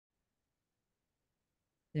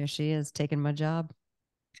There she is taking my job.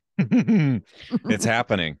 It's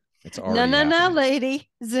happening. It's No, already no, no, happening. lady.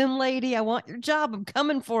 Zoom lady. I want your job. I'm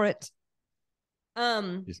coming for it.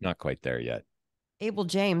 Um, He's not quite there yet. Abel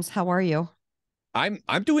James, how are you? I'm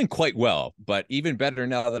doing quite well, but even better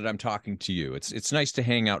now that I'm talking to you. It's nice to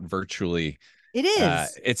hang out virtually. It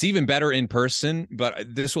is. It's even better in person, but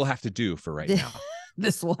this will have to do for right now.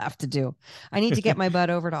 This will have to do. I need to get my butt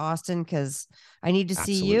over to Austin because I need to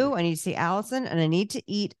see you. Absolutely. I need to see Allison, and I need to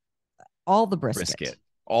eat all the brisket. Brisket.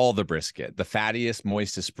 All the brisket. The fattiest,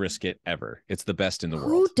 moistest brisket ever. It's the best in the Who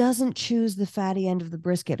world. doesn't choose the fatty end of the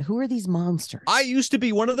brisket? Who are these I monsters? used to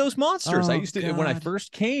be one of those monsters. I Oh used to when I God.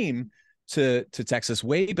 first came to Texas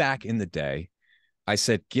way back in the day, I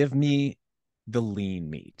said, give me the lean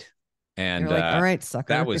meat. You're And like, all right, that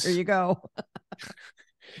sucker, here was you go.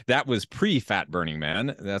 that was pre-fat burning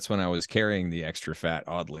man. That's when I was carrying the extra fat,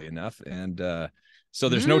 oddly enough. And so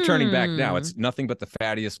there's no turning back now. Mmm. It's nothing but the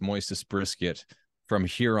fattiest, moistest brisket from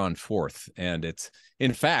here on forth. And it's,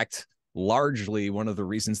 in fact, largely one of the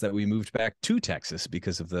reasons that we moved back to Texas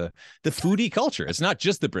because of the foodie culture. It's not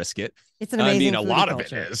just the brisket. It's an I mean, amazing a foodie lot of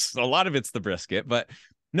it culture. is. A lot of it's the brisket, but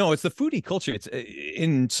no, it's the foodie culture. It's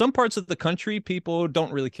in some parts of the country, people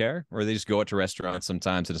don't really care, or they just go out to restaurants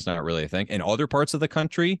sometimes and it's not really a thing. In other parts of the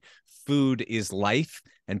country, food is life,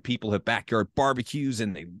 and people have backyard barbecues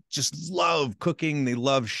and they just love cooking. They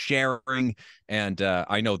love sharing, and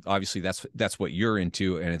I know obviously that's what you're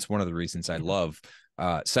into, and it's one of the reasons I Yeah. love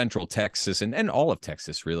Central Texas and all of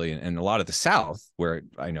Texas, really, and a lot of the South, where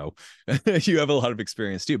I know you have a lot of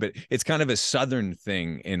experience too. But it's kind of a Southern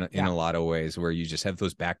thing in Yeah. a lot of ways, where you just have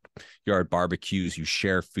those backyard barbecues, you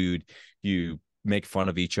share food, you make fun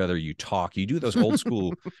of each other, you talk, you do those old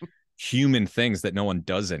school human things that no one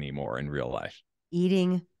does anymore in real life.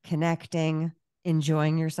 Eating, connecting,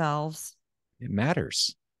 enjoying yourselves. It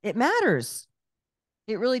matters. It matters.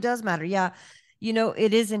 It really does matter. Yeah.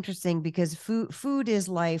 It is interesting because food is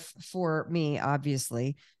life for me,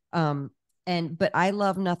 obviously. But I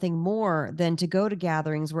love nothing more than to go to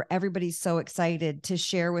gatherings where everybody's so excited to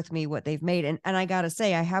share with me what they've made. And I gotta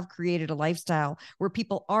say, I have created a lifestyle where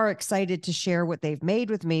people are excited to share what they've made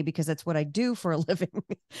with me because that's what I do for a living.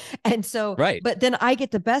 And so, Right. but then I get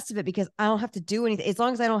the best of it because I don't have to do anything as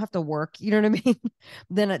long as I don't have to work. You know what I mean?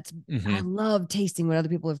 Then I Mm-hmm. love tasting what other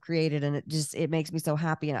people have created, and it makes me so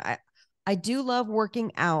happy. And I do love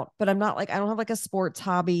working out, but I don't have like a sports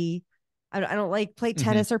hobby. I don't like play Mm-hmm.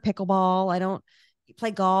 tennis or pickleball. I don't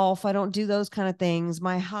play golf. I don't do those kind of things.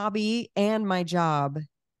 My hobby and my job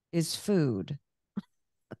is food.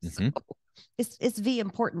 So Mm-hmm. it's V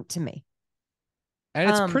important to me. And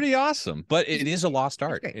it's Um, pretty awesome, but it is a lost it's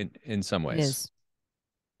art great. in some It ways. is.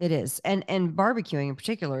 It is. And barbecuing in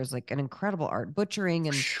particular is like an incredible art. Butchering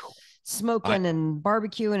and I smoking and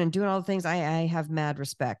barbecuing and doing all the things. I have mad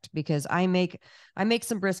respect because I make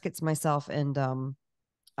some briskets myself, and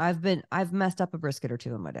I've messed up a brisket or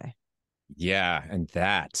two in my day. Yeah, and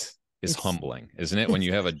that is It's humbling, isn't it? When it's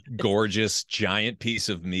you have a gorgeous giant piece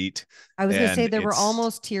of meat I was going to say and there were it's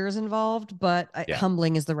almost tears involved, but yeah.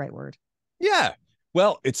 humbling is the right word. Yeah.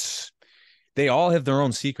 Well, it's they all have their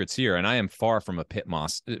own secrets here, and I am far from a pit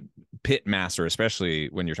master, especially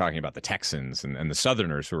when you're talking about the Texans and the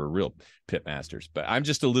Southerners who are real pit masters. But I'm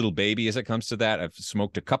just a little baby as it comes to that. I've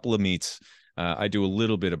smoked a couple of meats. I do a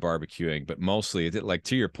little bit of barbecuing, but mostly, like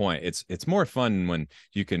to your point, it's more fun when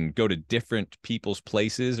you can go to different people's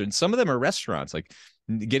places, and some of them are restaurants. Like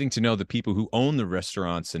getting to know the people who own the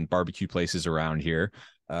restaurants and barbecue places around here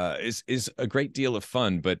is a great deal of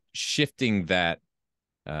fun. But shifting that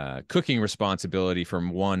cooking responsibility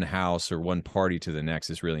from one house or one party to the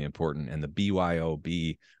next is really important. And the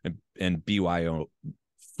BYOB and BYO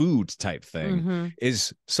food type thing Mm-hmm.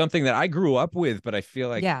 is something that I grew up with, but I feel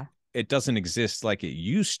like Yeah, it doesn't exist like it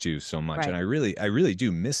used to so much. And right. I really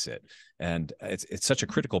do miss it. And it's such a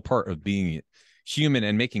critical part of being human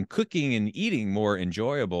and making cooking and eating more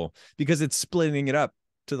enjoyable because it's splitting it up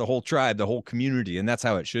to the whole tribe, the whole community, and that's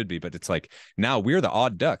how it should be. But it's like now we're the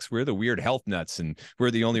odd ducks, we're the weird health nuts, and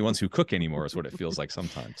we're the only ones who cook anymore. Is what it feels like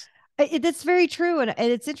sometimes. That's very true, and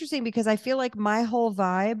it's interesting because I feel like my whole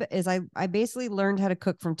vibe is I basically learned how to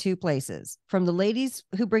cook from two places: from the ladies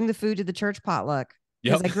who bring the food to the church potluck,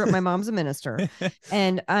 because Yep. I grew up, my mom's a minister,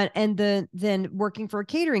 and then working for a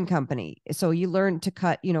catering company. So you learn to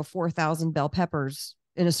cut 4,000 bell peppers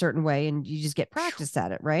in a certain way, and you just get practice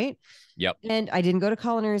at it, right? Yep. And I didn't go to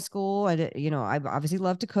culinary school. I did, I obviously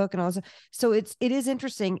love to cook and all this. So it is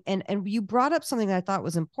interesting. And you brought up something that I thought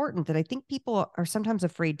was important that I think people are sometimes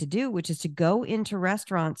afraid to do, which is to go into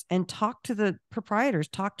restaurants and talk to the proprietors,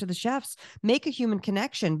 talk to the chefs, make a human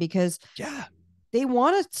connection, because Yeah. they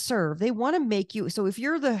want to serve, they want to make you. So if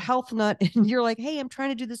you're the health nut and you're like, hey, I'm trying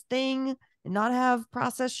to do this thing and not have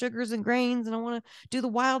processed sugars and grains, and I want to do the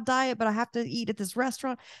wild diet, but I have to eat at this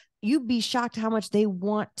restaurant, you'd be shocked how much they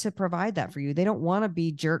want to provide that for you. They don't want to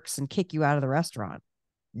be jerks and kick you out of the restaurant.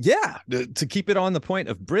 Yeah, to keep it on the point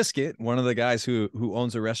of brisket, one of the guys who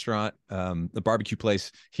owns a restaurant, the barbecue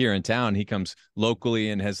place here in town, he comes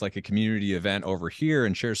locally and has like a community event over here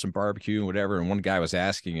and shares some barbecue and whatever. And one guy was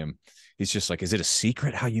asking him, he's just like, is it a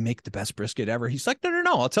secret how you make the best brisket ever? He's like, no,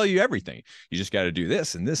 I'll tell you everything. You just got to do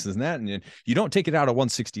this and this and that. And you don't take it out at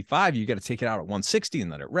 165. You got to take it out at 160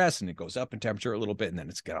 and let it rest. And it goes up in temperature a little bit. And then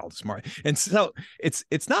it's got all this more. And so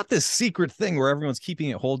it's not this secret thing where everyone's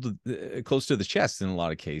keeping it close to the chest in a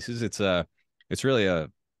lot of cases. It's really a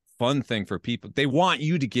fun thing for people. They want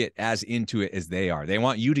you to get as into it as they are. They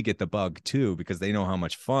want you to get the bug too, because they know how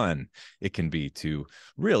much fun it can be to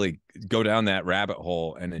really go down that rabbit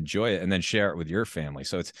hole and enjoy it and then share it with your family.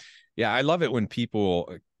 So I love it when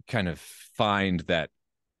people kind of find that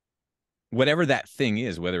whatever that thing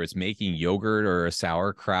is, whether it's making yogurt or a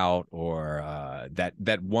sauerkraut or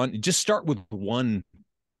that one, just start with one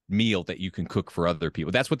meal that you can cook for other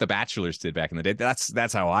people. That's what the bachelors did back in the day.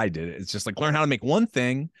 That's how I did it. It's just like learn how to make one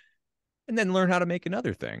thing and then learn how to make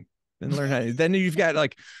another thing. Then you've got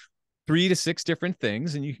like 3 to 6 different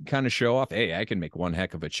things, and you can kind of show off, hey, I can make one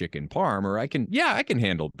heck of a chicken parm, or I can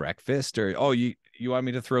handle breakfast, or, oh, you want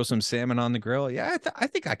me to throw some salmon on the grill? Yeah, I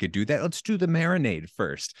think I could do that. Let's do the marinade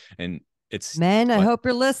first. And it's men, I hope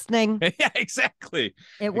you're listening. Yeah, exactly.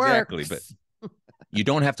 It works. Exactly. But you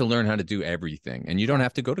don't have to learn how to do everything, and you don't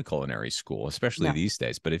have to go to culinary school, especially these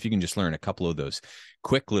days. But if you can just learn a couple of those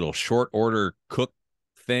quick little short order cook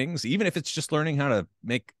things, even if it's just learning how to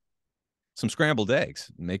make some scrambled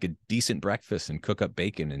eggs, make a decent breakfast and cook up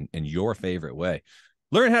bacon in your favorite way,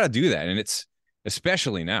 learn how to do that. And it's,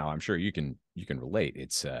 especially now, I'm sure you can relate.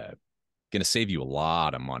 It's going to save you a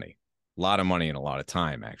lot of money and a lot of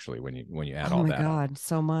time, actually, when you add all that. Oh my God,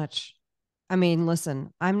 so much. I mean,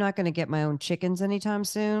 listen, I'm not going to get my own chickens anytime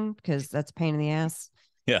soon because that's a pain in the ass.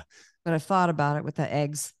 Yeah. But I've thought about it with the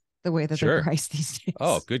eggs, the way that they're priced these days.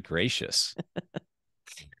 Oh, good gracious.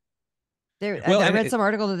 I read some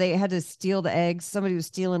article that they had to steal the eggs. Somebody was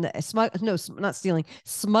stealing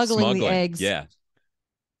smuggling the eggs. Yeah.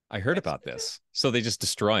 I heard about this. So they just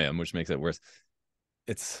destroy them, which makes it worse.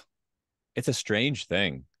 It's a strange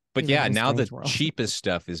thing. But yeah, now the cheapest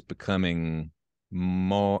stuff is becoming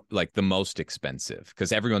more like the most expensive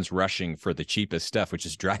because everyone's rushing for the cheapest stuff, which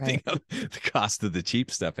is driving up the cost of the cheap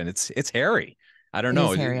stuff. And it's hairy. I don't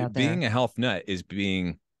know. Being a health nut is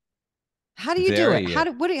being. How do you do it? How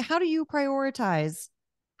do you prioritize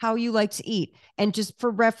how you like to eat? And just for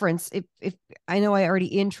reference, if I know I already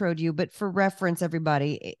introed you, but for reference,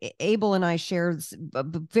 everybody, Abel and I share a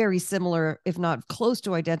very similar, if not close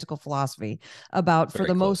to identical philosophy about, for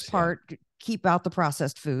the most part, keep out the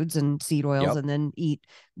processed foods and seed oils, and then eat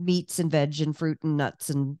meats and veg and fruit and nuts.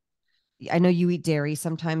 And I know you eat dairy.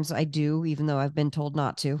 Sometimes I do, even though I've been told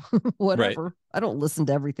not to. Whatever. Right. I don't listen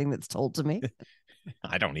to everything that's told to me.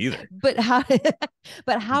 I don't either. But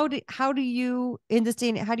how do you, in this day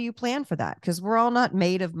and how do you plan for that? Because we're all not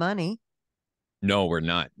made of money. No, we're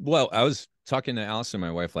not. Well, I was talking to Allison,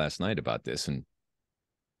 my wife, last night about this, and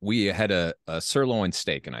we had a sirloin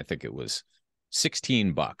steak, and I think it was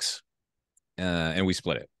 $16, and we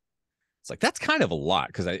split it. It's like, that's kind of a lot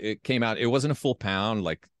because it came out, it wasn't a full pound.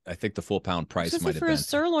 Like, I think the full pound price might have been. For a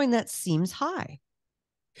sirloin, that seems high.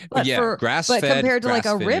 But yeah, grass-fed, but compared to like a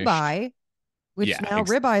ribeye, which now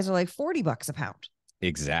ribeyes are like $40 a pound.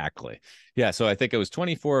 Exactly. Yeah. So I think it was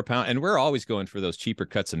 24 a pound, and we're always going for those cheaper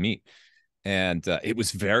cuts of meat. And it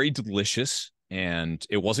was very delicious, and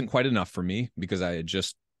it wasn't quite enough for me because I had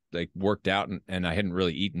just like worked out and I hadn't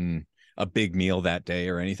really eaten a big meal that day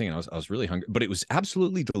or anything. And I was really hungry, but it was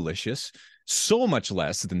absolutely delicious. So much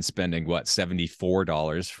less than spending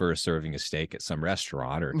 $74 for a serving of steak at some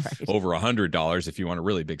restaurant, or over $100 if you want a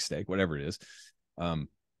really big steak, whatever it is.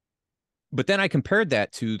 But then I compared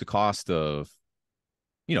that to the cost of,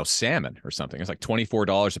 salmon or something. It's like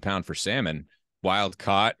 $24 a pound for salmon, wild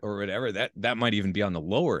caught or whatever. That might even be on the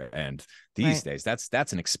lower end these days.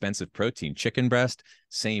 That's an expensive protein. Chicken breast,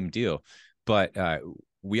 same deal. But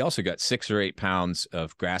we also got 6 or 8 pounds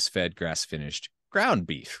of grass-fed, grass-finished ground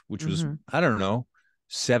beef, which was, I don't know,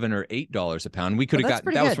 $7 or $8 a pound. We could have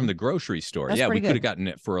gotten that was from the grocery store. We could have gotten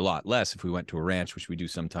it for a lot less if we went to a ranch, which we do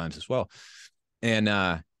sometimes as well. And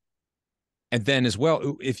then as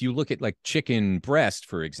well, if you look at like chicken breast,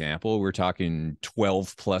 for example, we're talking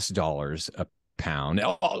 $12+ a pound.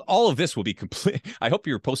 All of this will be complete. I hope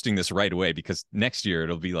you're posting this right away, because next year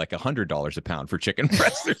it'll be like $100 a pound for chicken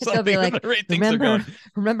breast or something. Be like,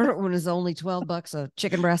 remember when it was only $12 a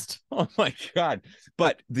chicken breast? Oh my God.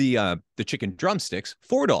 But the chicken drumsticks,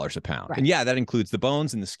 $4 a pound. Right. And yeah, that includes the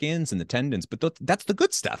bones and the skins and the tendons, but that's the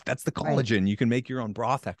good stuff. That's the collagen. Right. You can make your own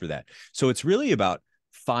broth after that. So it's really about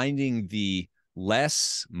finding the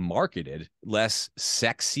less marketed, less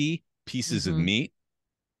sexy pieces of meat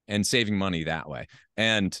and saving money that way.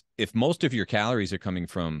 And if most of your calories are coming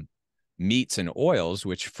from meats and oils,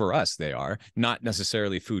 which for us they are, not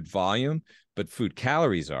necessarily food volume, but food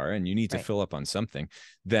calories are, and you need to fill up on something,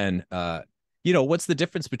 then what's the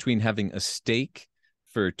difference between having a steak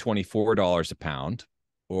for $24 a pound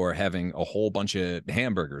or having a whole bunch of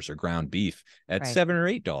hamburgers or ground beef at $7 or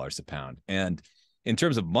 $8 a pound? And in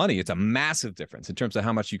terms of money, it's a massive difference. In terms of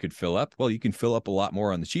how much you could fill up, well, you can fill up a lot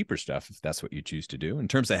more on the cheaper stuff if that's what you choose to do. In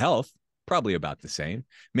terms of health, probably about the same.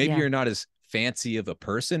 Maybe you're not as fancy of a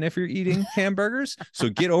person if you're eating hamburgers, so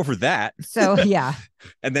get over that. So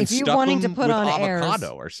and then stuff wanting to put on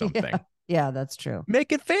avocado or something. Yeah, that's true.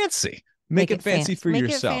 Make it fancy. Make it fancy for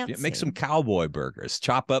yourself. Make some cowboy burgers.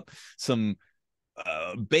 Chop up some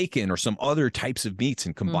bacon or some other types of meats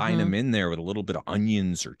and combine them in there with a little bit of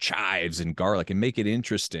onions or chives and garlic and make it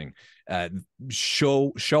interesting.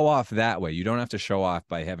 Show off that way. You don't have to show off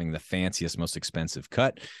by having the fanciest, most expensive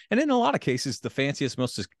cut. And in a lot of cases, the fanciest,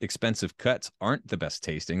 most expensive cuts aren't the best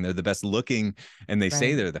tasting. They're the best looking, and they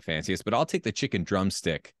say they're the fanciest. But I'll take the chicken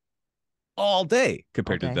drumstick all day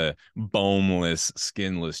compared to the boneless,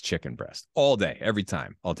 skinless chicken breast. All day, every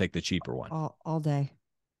time. I'll take the cheaper one. All day.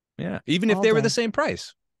 Yeah, even if they were the same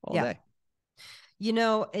price all day.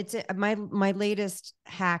 It's my latest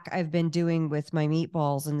hack I've been doing with my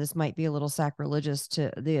meatballs, and this might be a little sacrilegious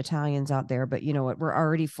to the Italians out there, but you know what? We're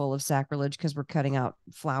already full of sacrilege because we're cutting out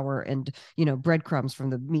flour and, breadcrumbs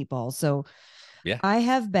from the meatballs. So I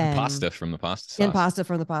have been pasta from the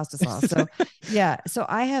pasta sauce. So so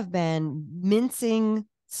I have been mincing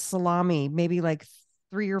salami, maybe like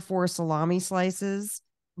 3 or 4 salami slices,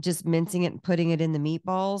 just mincing it and putting it in the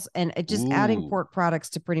meatballs, and just adding pork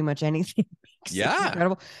products to pretty much anything. It's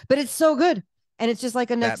incredible, but it's so good. And it's just like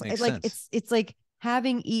it's like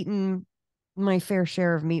having eaten my fair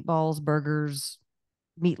share of meatballs, burgers,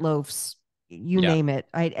 meatloafs, you name it.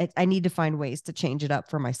 I need to find ways to change it up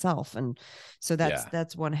for myself. And so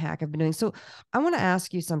that's one hack I've been doing. So I want to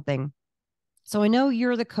ask you something. So I know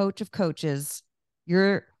you're the coach of coaches.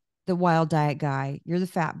 You're the wild diet guy. You're the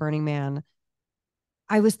fat burning man.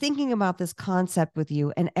 I was thinking about this concept with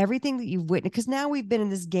you and everything that you've witnessed, because now we've been in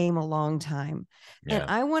this game a long time. Yeah.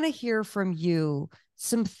 And I want to hear from you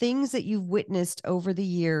some things that you've witnessed over the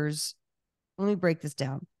years. Let me break this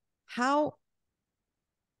down.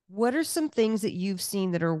 What are some things that you've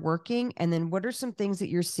seen that are working? And then what are some things that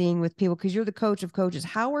you're seeing with people? Because you're the coach of coaches.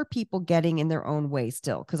 How are people getting in their own way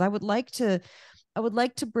still? Because I would like to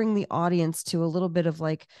bring the audience to a little bit of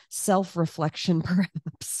like self-reflection,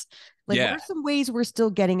 perhaps. What are some ways we're still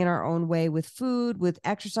getting in our own way with food, with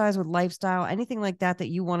exercise, with lifestyle, anything like that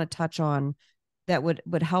you want to touch on that would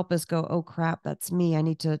help us go, oh crap, that's me. I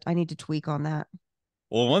need to tweak on that.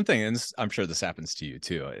 Well, one thing, and I'm sure this happens to you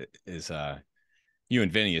too, is you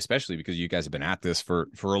and Vinny, especially because you guys have been at this for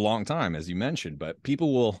a long time, as you mentioned, but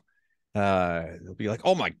people will they'll be like,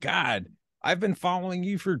 oh my God, I've been following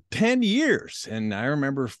you for 10 years. And I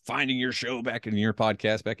remember finding your show back in your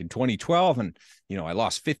podcast back in 2012. And, I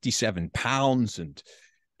lost 57 pounds and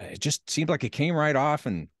it just seemed like it came right off.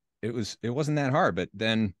 And it wasn't that hard. But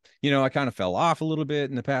then, I kind of fell off a little bit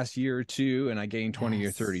in the past year or two, and I gained 20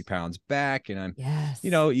 or 30 pounds back. And I'm,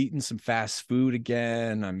 eating some fast food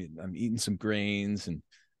again. I'm eating some grains, and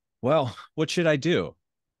well, what should I do?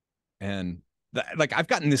 And I've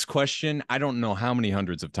gotten this question, I don't know how many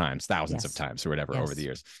hundreds of times, thousands of times or whatever over the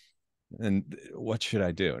years. And what should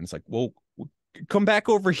I do? And it's like, well, come back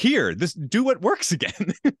over here. Do what works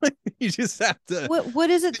again. You just have to. What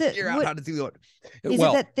is it that figure out how to do it? Is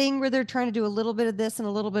it that thing where they're trying to do a little bit of this and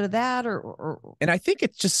a little bit of that, or? And I think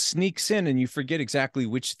it just sneaks in, and you forget exactly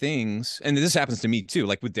which things. And this happens to me too,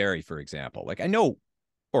 like with dairy, for example. Like I knew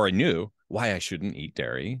why I shouldn't eat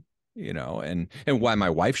dairy. And why my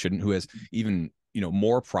wife shouldn't, who has even,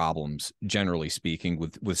 more problems, generally speaking,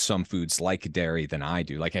 with some foods like dairy than I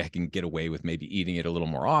do. Like I can get away with maybe eating it a little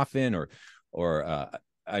more often, or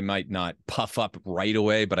I might not puff up right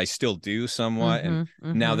away, but I still do somewhat. And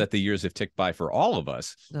now that the years have ticked by for all of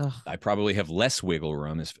us, I probably have less wiggle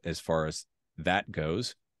room as far as that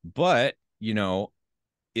goes. But,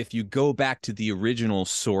 if you go back to the original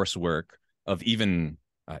source work of even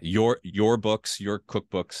your books, your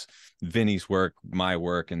cookbooks, Vinny's work, my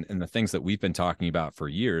work, and the things that we've been talking about for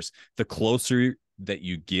years, the closer that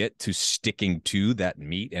you get to sticking to that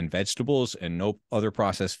meat and vegetables and no other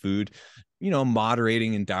processed food,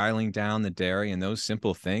 moderating and dialing down the dairy and those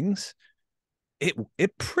simple things,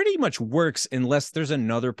 it pretty much works unless there's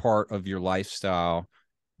another part of your lifestyle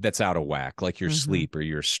that's out of whack, like your sleep or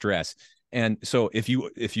your stress. And so if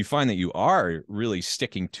you find that you are really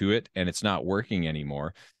sticking to it and it's not working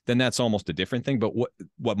anymore, then that's almost a different thing. But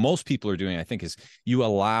what most people are doing, I think, is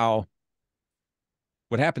what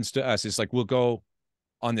happens to us is like, we'll go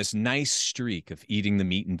on this nice streak of eating the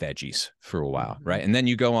meat and veggies for a while, right? And then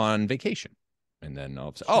you go on vacation. And then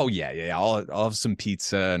I'll have some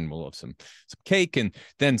pizza and we'll have some cake. And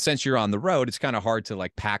then since you're on the road, it's kind of hard to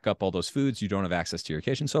like pack up all those foods. You don't have access to your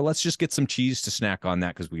kitchen. So let's just get some cheese to snack on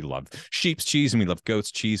that, because we love sheep's cheese and we love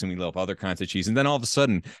goat's cheese and we love other kinds of cheese. And then all of a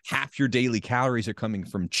sudden, half your daily calories are coming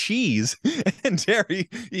from cheese and dairy,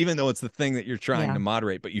 even though it's the thing that you're trying to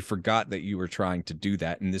moderate. But you forgot that you were trying to do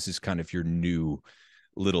that. And this is kind of your new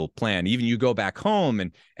little plan. Even you go back home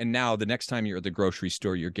and now the next time you're at the grocery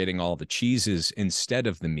store, you're getting all the cheeses instead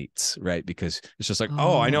of the meats, right? Because it's just like,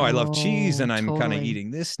 I know I love cheese and I'm kind of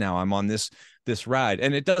eating this now. I'm on this ride.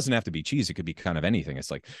 And it doesn't have to be cheese. It could be kind of anything.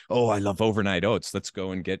 It's like, I love overnight oats. Let's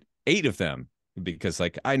go and get 8 of them, because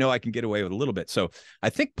like, I know I can get away with a little bit. So I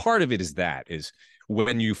think part of it is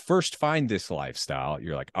when you first find this lifestyle,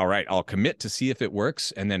 you're like, all right, I'll commit to see if it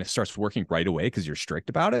works. And then it starts working right away because you're strict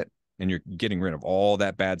about it. And you're getting rid of all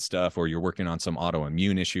that bad stuff, or you're working on some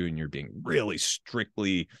autoimmune issue and you're being really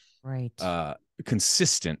strictly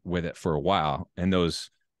consistent with it for a while. And those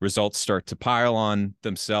results start to pile on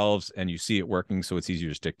themselves and you see it working. So it's easier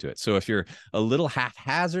to stick to it. So if you're a little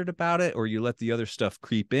haphazard about it, or you let the other stuff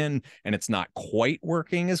creep in and it's not quite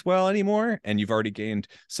working as well anymore, and you've already gained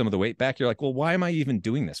some of the weight back, you're like, well, why am I even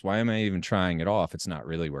doing this? Why am I even trying it off? It's not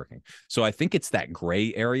really working. So I think it's that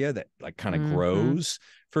gray area that like kind of grows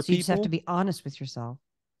for people. You just have to be honest with yourself.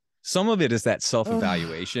 Some of it is that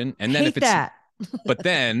self-evaluation. And then but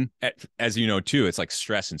then, as you know, too, it's like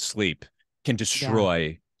stress and sleep can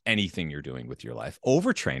destroy anything you're doing with your life.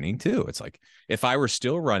 Overtraining too. It's like, if I were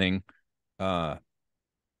still running, 30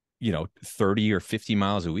 or 50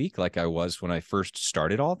 miles a week, like I was when I first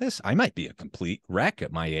started all this, I might be a complete wreck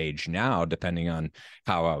at my age now, depending on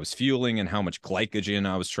how I was fueling and how much glycogen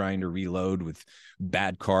I was trying to reload with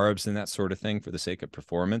bad carbs and that sort of thing for the sake of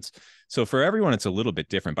performance. So for everyone, it's a little bit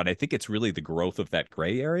different, but I think it's really the growth of that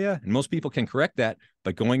gray area. And most people can correct that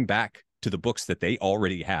by going back to the books that they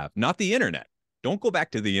already have, not the internet. Don't go back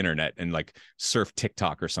to the internet and like surf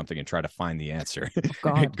TikTok or something and try to find the answer. Oh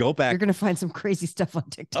God. Go back. You're going to find some crazy stuff on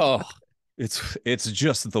TikTok. Oh, it's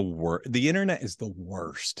just the worst. The internet is the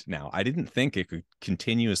worst now. I didn't think it could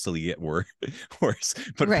continuously get worse,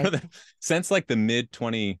 but since like the mid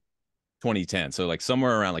 2010, so like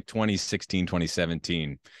somewhere around like 2016,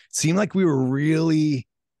 2017, it seemed like we were really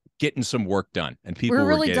getting some work done, and people were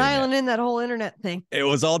really dialing in that whole internet thing. It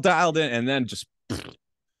was all dialed in, and then just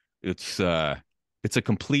it's a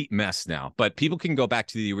complete mess now. But people can go back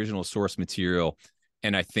to the original source material,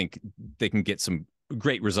 and I think they can get some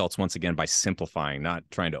great results once again by simplifying, not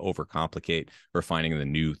trying to overcomplicate or finding the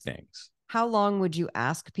new things. How long would you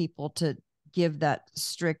ask people to give that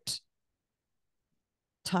strict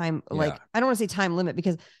time? Like, I don't want to say time limit,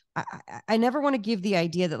 because I never want to give the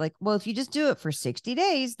idea that like, well, if you just do it for 60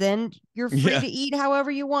 days, then you're free to eat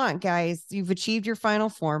however you want, guys. You've achieved your final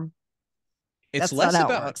form. It's less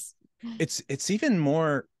about, it's even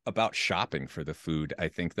more about shopping for the food, I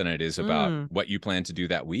think, than it is about what you plan to do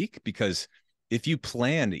that week. Because if you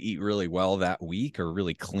plan to eat really well that week or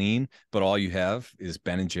really clean, but all you have is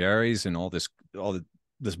Ben and Jerry's and all this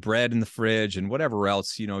bread in the fridge and whatever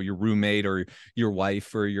else, your roommate or your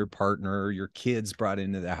wife or your partner or your kids brought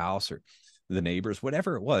into the house or the neighbors,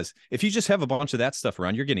 whatever it was, if you just have a bunch of that stuff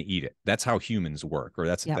around, you're going to eat it. That's how humans work, or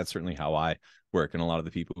that's certainly how I work, and a lot of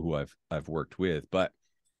the people who I've worked with. But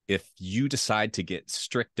if you decide to get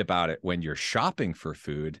strict about it when you're shopping for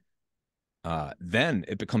food, then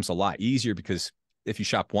it becomes a lot easier, because if you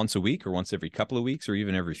shop once a week or once every couple of weeks or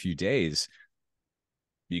even every few days,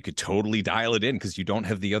 you could totally dial it in because you don't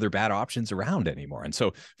have the other bad options around anymore. And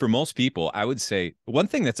so for most people, I would say one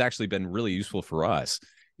thing that's actually been really useful for us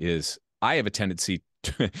is I have a tendency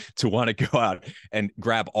to want to go out and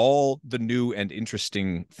grab all the new and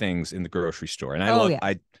interesting things in the grocery store. And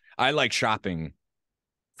I like shopping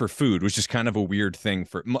for food, which is kind of a weird thing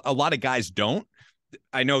for a lot of guys don't.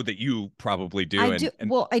 I know that you probably do. I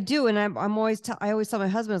do. And I always tell my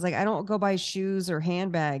husband, it's like, I don't go buy shoes or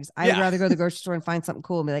handbags. I'd rather go to the grocery store and find something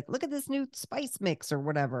cool and be like, look at this new spice mix or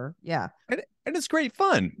whatever. Yeah. And it's great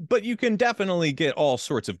fun, but you can definitely get all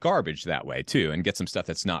sorts of garbage that way too, and get some stuff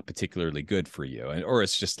that's not particularly good for you. And or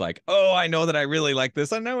it's just like, oh, I know that I really like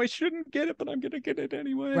this. I know I shouldn't get it, but I'm gonna get it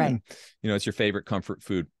anyway. Right. And it's your favorite comfort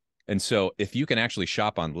food. And so if you can actually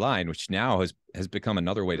shop online, which now has become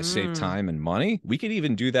another way to save time and money, we could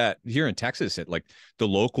even do that here in Texas at like the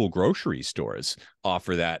local grocery stores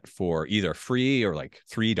offer that for either free or like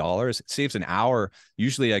 $3. It saves an hour.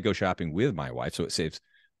 Usually I go shopping with my wife, so it saves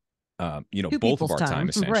Two both of people's our time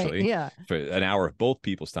essentially, right? Yeah, for an hour of both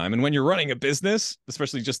people's time. And when you're running a business,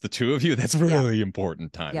 especially just the two of you, that's really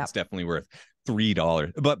important time. Yep. It's definitely worth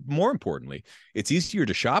 $3. But more importantly, it's easier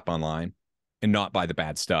to shop online and not buy the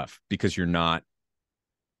bad stuff because you're not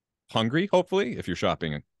hungry, hopefully, if you're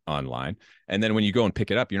shopping online. And then when you go and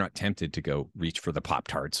pick it up, you're not tempted to go reach for the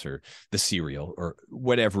Pop-Tarts or the cereal or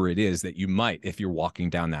whatever it is that you might if you're walking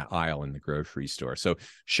down that aisle in the grocery store. So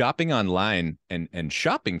shopping online and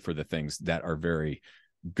shopping for the things that are very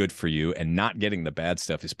good for you and not getting the bad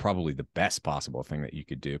stuff is probably the best possible thing that you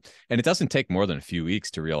could do. And it doesn't take more than a few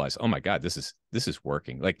weeks to realize, oh my God, this is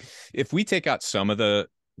working. Like if we take out some of the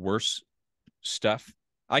worse stuff,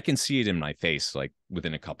 I can see it in my face like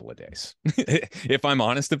within a couple of days, if I'm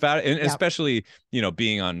honest about it. And especially,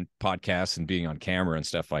 being on podcasts and being on camera and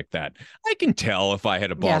stuff like that, I can tell if I had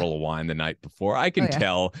a bottle of wine the night before. I can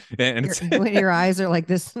tell. And when your eyes are like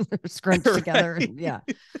this, scrunched together. Right. Yeah.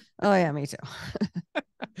 Oh yeah, me too.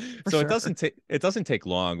 So sure. It doesn't take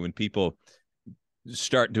long when people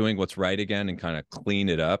start doing what's right again and kind of clean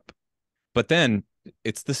it up. But then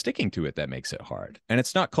it's the sticking to it that makes it hard. And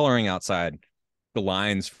it's not coloring outside the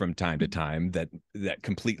lines from time to time that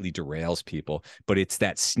completely derails people, but it's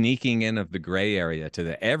that sneaking in of the gray area to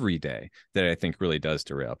the everyday that I think really does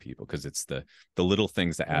derail people, because it's the little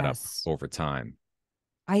things that add up over time.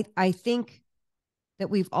 I think that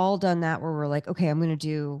we've all done that, where we're like, okay, I'm going to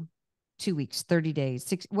do 2 weeks, 30 days,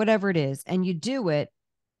 6, whatever it is. And you do it.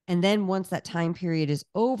 And then once that time period is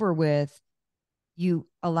over with, you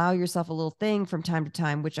allow yourself a little thing from time to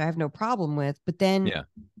time, which I have no problem with, but then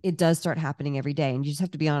it does start happening every day. And you just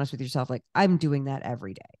have to be honest with yourself. Like, I'm doing that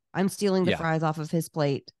every day. I'm stealing the fries off of his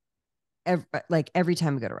plate every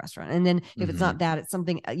time we go to a restaurant. And then if it's not that, it's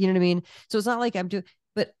something, you know what I mean? So it's not like I'm doing,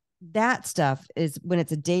 but that stuff is when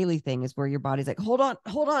it's a daily thing, is where your body's like, hold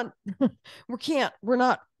on. we can't.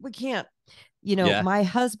 My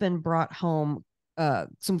husband brought home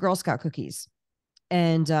some Girl Scout cookies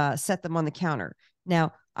and set them on the counter.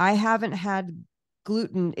 Now, I haven't had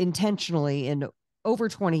gluten intentionally in over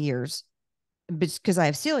 20 years because I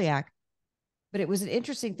have celiac, but it was an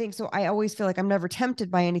interesting thing. So I always feel like I'm never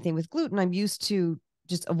tempted by anything with gluten. I'm used to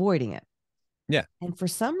just avoiding it. Yeah. And for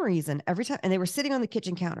some reason, every time, and they were sitting on the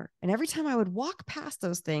kitchen counter, and every time I would walk past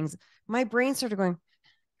those things, my brain started going,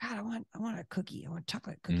 God, I want a cookie. I want a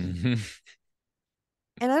chocolate cookie. Mm-hmm.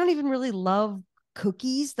 And I don't even really love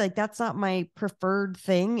cookies. Like, that's not my preferred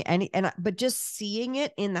thing. But just seeing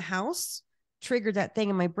it in the house triggered that thing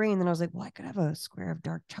in my brain. Then I was like, well, I could have a square of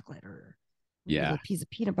dark chocolate, or a little piece of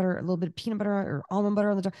peanut butter, a little bit of peanut butter or almond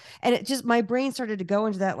butter on the top. And it just, my brain started to go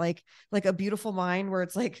into that, like A Beautiful Mind, where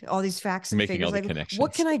it's like all these facts and making figures. Like,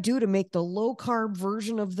 what can I do to make the low carb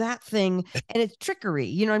version of that thing? And it's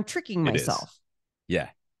trickery. I'm tricking myself. Yeah.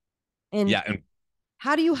 And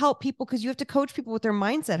how do you help people? Because you have to coach people with their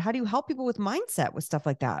mindset. How do you help people with mindset with stuff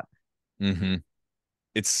like that? Mm-hmm.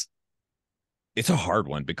 It's a hard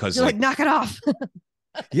one, because you're like knock it off.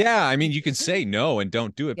 Yeah, I mean, you can say no and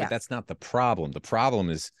don't do it, but that's not the problem. The problem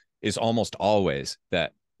is almost always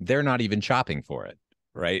that they're not even shopping for it,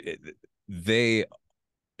 right? They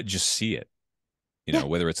just see it.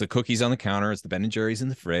 Whether it's the cookies on the counter, it's the Ben and Jerry's in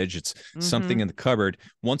the fridge, it's something in the cupboard.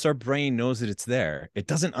 Once our brain knows that it's there, it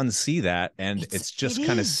doesn't unsee that, and it's just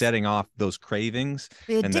kind of setting off those cravings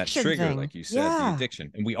and that trigger thing. Like you said, the addiction,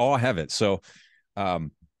 and we all have it. So,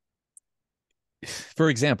 for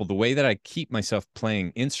example, the way that I keep myself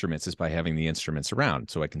playing instruments is by having the instruments around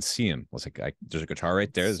so I can see them. It's like there's a guitar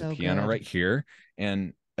right there, there's a piano right here,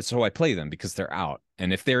 and so I play them because they're out.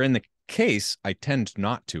 And if they're in the case, I tend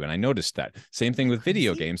not to. And I noticed that. Same thing with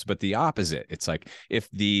video games, but the opposite. It's like if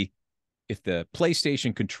the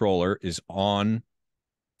PlayStation controller is on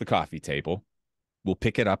the coffee table, we'll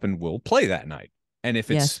pick it up and we'll play that night. And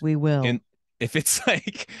if it's we will. And if it's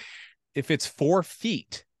 4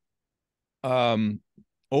 feet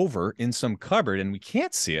over in some cupboard and we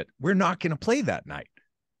can't see it, we're not going to play that night.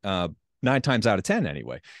 9 times out of 10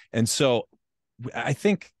 anyway. And so I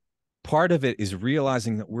think part of it is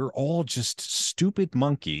realizing that we're all just stupid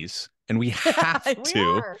monkeys, and we have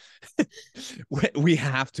we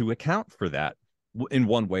have to account for that in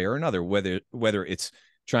one way or another, whether it's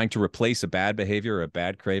trying to replace a bad behavior or a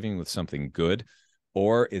bad craving with something good,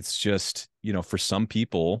 or it's just, you know, for some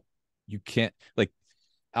people, you can't, like,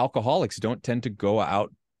 alcoholics don't tend to go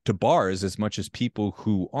out to bars as much as people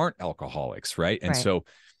who aren't alcoholics, right? And so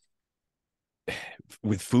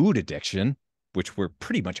with food addiction, which we're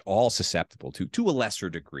pretty much all susceptible to a lesser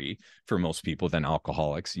degree for most people than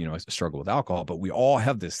alcoholics, you know, struggle with alcohol, but we all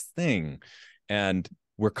have this thing, and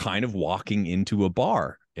we're kind of walking into a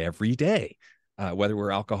bar every day, whether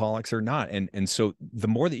we're alcoholics or not. And so the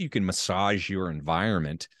more that you can massage your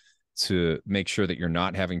environment to make sure that you're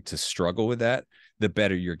not having to struggle with that, the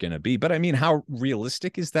better you're going to be. But I mean, how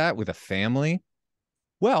realistic is that with a family?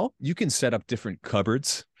 Well, you can set up different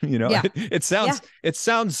cupboards, you know. It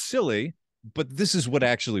sounds silly, but this is what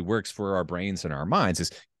actually works for our brains and our minds,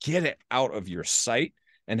 is get it out of your sight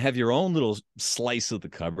and have your own little slice of the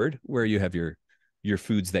cupboard where you have your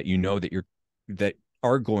foods that you know that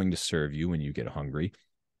are going to serve you when you get hungry.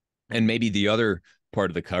 And maybe the other part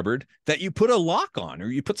of the cupboard that you put a lock on, or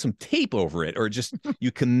you put some tape over it, or just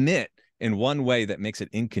you commit in one way that makes it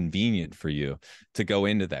inconvenient for you to go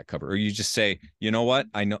into that cupboard. Or you just say, you know what?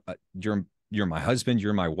 I know you're my husband,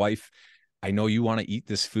 you're my wife. I know you want to eat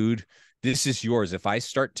this food. This is yours. If I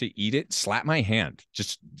start to eat it, slap my hand.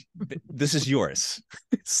 Just, this is yours.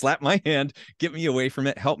 Slap my hand, get me away from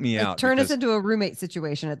it, help me out. Turn us into a roommate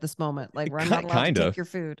situation at this moment. Like, we're not allowed to take your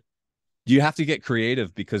food. You have to get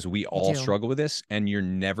creative, because we all struggle with this, and you're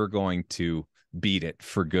never going to beat it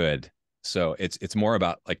for good. So it's more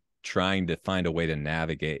about like trying to find a way to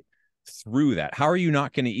navigate through that. How are you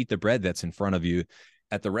not going to eat the bread that's in front of you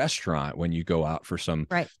at the restaurant when you go out for some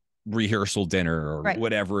rehearsal dinner or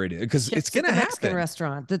whatever it is? Because it's going to happen. Mexican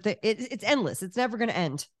restaurant that it's endless. It's never going to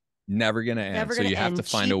end. Never going to end. So you have to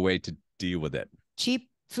find a way to deal with it. Cheap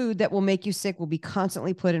food that will make you sick will be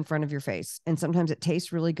constantly put in front of your face. And sometimes it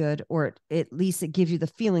tastes really good, or at least it gives you the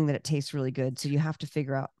feeling that it tastes really good. So you have to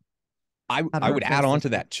figure out. I would add on to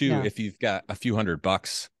that too. If you've got a few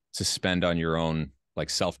 $100 to spend on your own, like,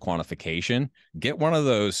 self-quantification, get one of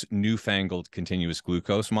those newfangled continuous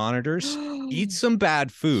glucose monitors, eat some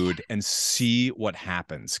bad food and see what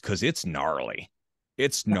happens. 'Cause it's gnarly.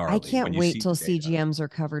 It's gnarly. I can't wait till CGMs are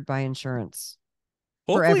covered by insurance.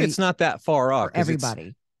 Hopefully it's not that far off. For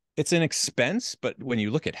everybody. It's an expense, but when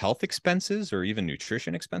you look at health expenses or even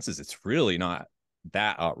nutrition expenses, it's really not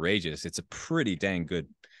that outrageous. It's a pretty dang good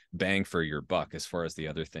bang for your buck as far as the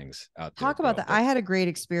other things out there. Talk about that. I had a great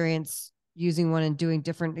experience using one and doing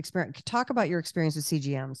different experiments. Talk about your experience with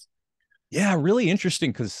CGMs. Yeah, really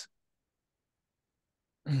interesting, because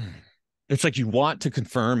it's like you want to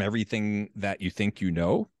confirm everything that you think you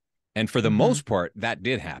know. And for the most part, that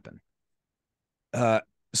did happen.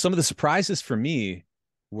 Some of the surprises for me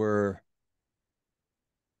were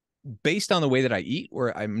based on the way that I eat,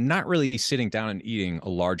 where I'm not really sitting down and eating a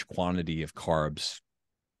large quantity of carbs,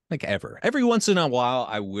 like, ever. Every once in a while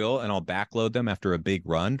I will, and I'll backload them after a big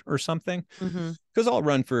run or something, because I'll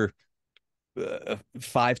run for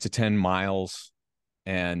 5 to 10 miles.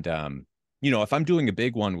 And, you know, if I'm doing a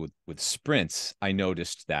big one with sprints, I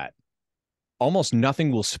noticed that almost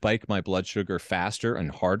nothing will spike my blood sugar faster and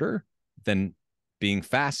harder than being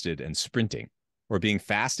fasted and sprinting, or being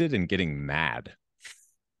fasted and getting mad.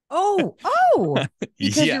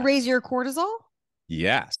 Because you raise your cortisol?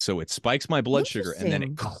 Yeah. So it spikes my blood sugar and then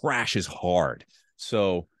it crashes hard.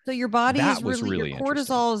 So your body is really your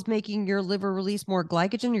cortisol is making your liver release more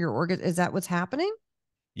glycogen, your organ. Is that what's happening?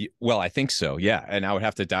 Well, I think so. Yeah. And I would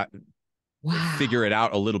have to figure it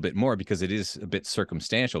out a little bit more, because it is a bit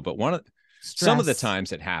circumstantial. But some of the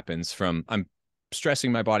times it happens from, I'm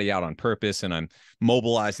stressing my body out on purpose, and I'm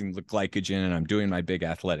mobilizing the glycogen, and I'm doing my big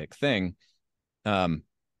athletic thing.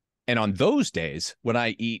 And on those days when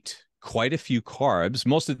I eat quite a few carbs,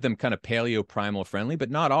 most of them kind of paleo primal friendly, but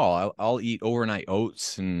not all. I'll eat overnight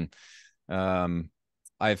oats, and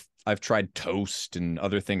I've tried toast and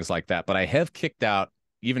other things like that, but I have kicked out,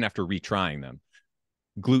 even after retrying them,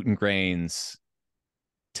 gluten grains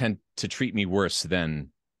tend to treat me worse than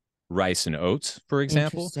rice and oats, for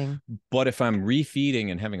example. But if I'm refeeding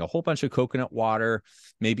and having a whole bunch of coconut water,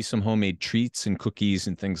 maybe some homemade treats and cookies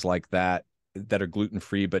and things like that are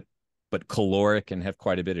gluten-free, but caloric and have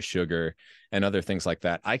quite a bit of sugar and other things like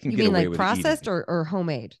that, I can get away with processed eating. or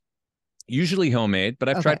homemade? Usually homemade, but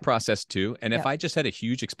I've tried processed too. And if I just had a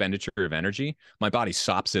huge expenditure of energy, my body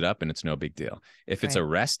sops it up and it's no big deal. If it's a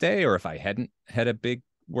rest day, or if I hadn't had a big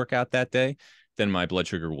workout that day, then my blood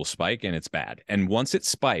sugar will spike and it's bad. And once it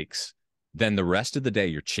spikes, then the rest of the day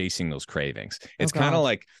you're chasing those cravings. It's kind of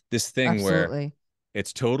like this thing where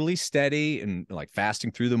it's totally steady and like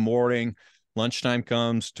fasting through the morning. Lunchtime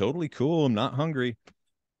comes, totally cool. I'm not hungry.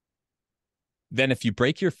 then if you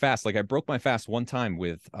break your fast, like I broke my fast one time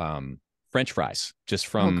with French fries, just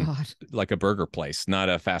from like a burger place, not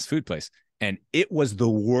a fast food place. And it was the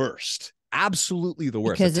worst. Absolutely the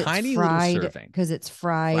worst. Because a tiny little serving. Because it's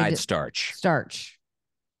fried starch. Starch.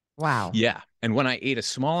 Wow. Yeah. And when I ate a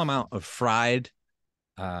small amount of fried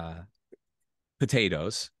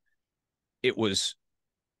potatoes, it was,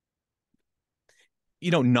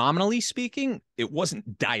 nominally speaking, it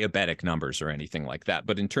wasn't diabetic numbers or anything like that.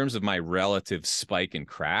 But in terms of my relative spike and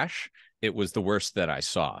crash, it was the worst that I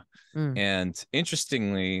saw. And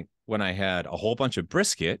interestingly, when I had a whole bunch of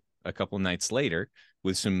brisket a couple of nights later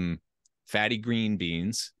with some fatty green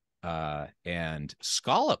beans and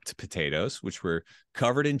scalloped potatoes, which were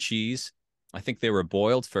covered in cheese. I think they were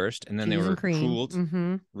boiled first, and then they were cooled,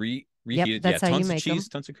 reheated. Yep, that's how tons you of make cheese,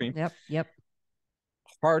 them. tons of cream. Yep.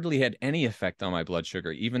 Hardly had any effect on my blood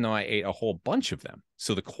sugar, even though I ate a whole bunch of them.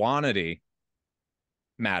 So the quantity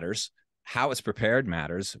matters. How it's prepared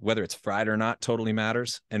matters. Whether it's fried or not totally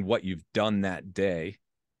matters. And what you've done that day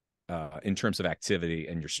in terms of activity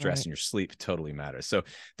and your stress and your sleep totally matters. So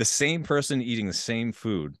the same person eating the same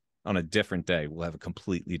food on a different day will have a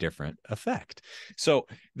completely different effect. So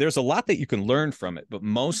there's a lot that you can learn from it, but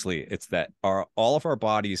mostly it's that all of our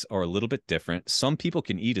bodies are a little bit different. Some people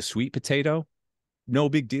can eat a sweet potato, no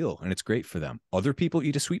big deal, and it's great for them. Other people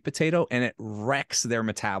eat a sweet potato and it wrecks their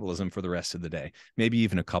metabolism for the rest of the day, maybe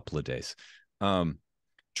even a couple of days.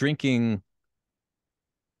 Drinking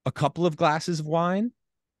a couple of glasses of wine,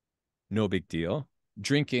 no big deal.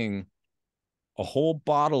 Drinking a whole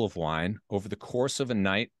bottle of wine over the course of a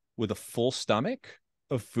night with a full stomach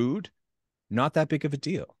of food, not that big of a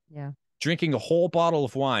deal. Yeah. Drinking a whole bottle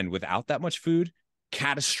of wine without that much food,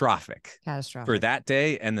 catastrophic for that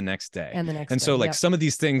day and the next day. And so like some of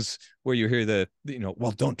these things where you hear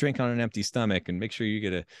well, don't drink on an empty stomach and make sure you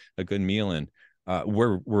get a good meal in,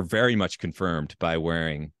 we're very much confirmed by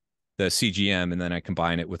wearing the CGM, and then I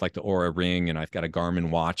combine it with like the Aura ring, and I've got a Garmin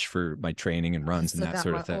watch for my training and runs and that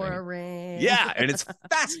sort of thing. Aura ring. Yeah, and it's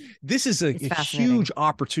fast. This is a huge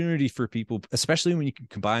opportunity for people, especially when you can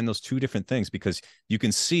combine those two different things, because you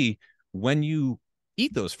can see when you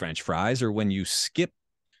eat those French fries or when you skip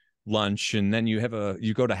lunch and then you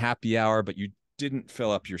go to happy hour, but you didn't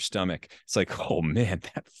fill up your stomach. It's like, oh man,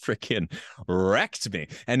 that freaking wrecked me.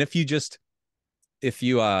 And if you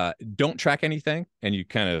don't track anything and you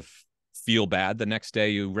kind of feel bad the next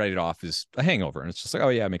day, you write it off as a hangover. And it's just like, oh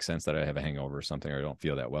yeah, it makes sense that I have a hangover or something, or I don't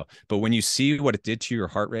feel that well. But when you see what it did to your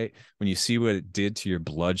heart rate, when you see what it did to your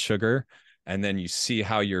blood sugar, and then you see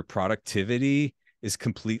how your productivity is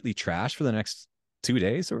completely trashed for the next 2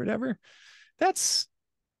 days or whatever, that's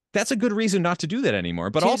a good reason not to do that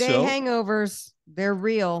anymore. But 2-day also hangovers, they're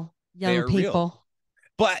real, young people. Real.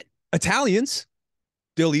 But Italians,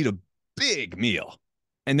 they'll eat a big meal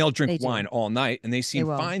and they'll drink wine all night, and they seem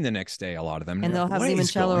fine the next day, a lot of them. And they'll have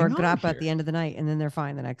limoncello or grappa at the end of the night, and then they're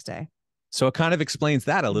fine the next day. So it kind of explains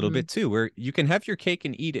that a little bit too, where you can have your cake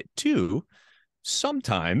and eat it too,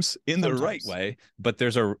 sometimes the right way, but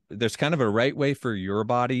there's kind of a right way for your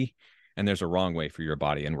body and there's a wrong way for your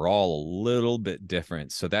body, and we're all a little bit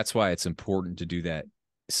different. So that's why it's important to do that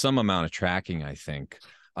some amount of tracking, I think,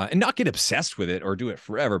 and not get obsessed with it or do it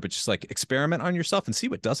forever, but just like experiment on yourself and see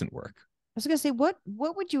what doesn't work. I was going to say, what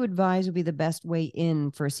would you advise would be the best way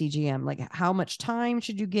in for a CGM? Like, how much time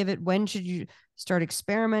should you give it? When should you start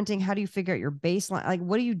experimenting? How do you figure out your baseline? Like,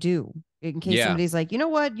 what do you do in case somebody's like, you know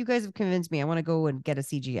what, you guys have convinced me, I want to go and get a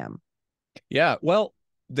CGM? Yeah, well,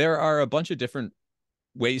 there are a bunch of different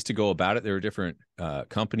ways to go about it. There are different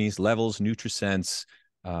companies, levels, Nutrisense.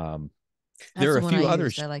 There are a few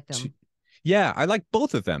others. I like them. Yeah, I like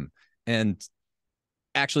both of them. And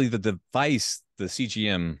actually the device, the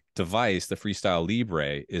CGM device, the FreeStyle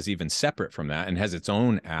Libre, is even separate from that and has its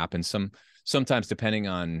own app. And sometimes depending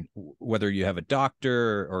on whether you have a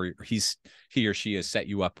doctor or he or she has set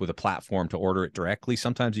you up with a platform to order it directly,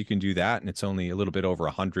 sometimes you can do that. And it's only a little bit over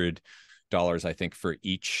 $100, I think, for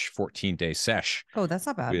each 14-day sesh. Oh, that's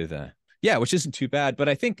not bad. Which isn't too bad. But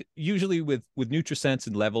I think usually with Nutrisense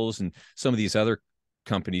and Levels and some of these other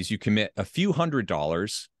companies, you commit a few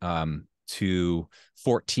 $100s to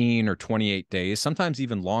 14 or 28 days, sometimes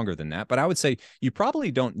even longer than that. But I would say you probably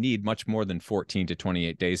don't need much more than 14 to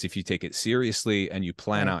 28 days if you take it seriously and you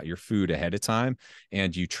plan out your food ahead of time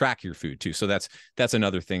and you track your food too. So that's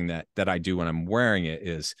another thing that I do when I'm wearing it,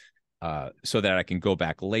 is so that I can go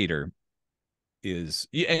back later, and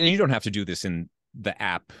you don't have to do this in the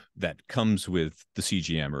app that comes with the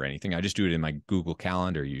CGM or anything. I just do it in my Google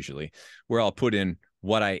Calendar usually, where I'll put in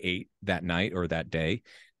what I ate that night or that day,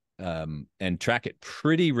 and track it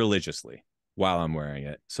pretty religiously. while I'm wearing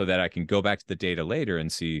it so that I can go back to the data later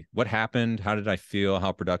and see what happened, how did I feel,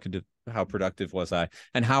 how productive was I,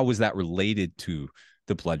 and how was that related to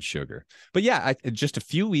the blood sugar. But yeah, just a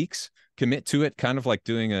few weeks, commit to it, kind of like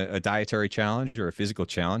doing a dietary challenge or a physical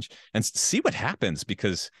challenge, and see what happens,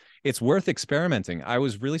 because it's worth experimenting. I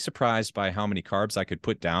was really surprised by how many carbs I could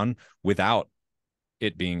put down without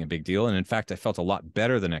it being a big deal. And in fact, I felt a lot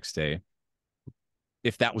better the next day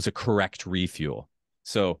if that was a correct refuel.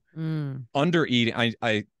 So under eating,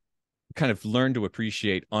 I kind of learned to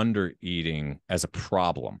appreciate under eating as a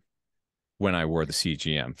problem when I wore the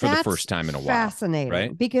CGM for the first time in a while. Fascinating,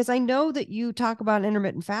 right? Because I know that you talk about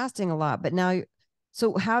intermittent fasting a lot, but now,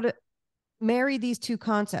 so how to marry these two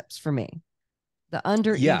concepts for me? The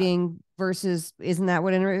under eating versus, isn't that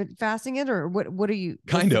what intermittent fasting is, or what are you?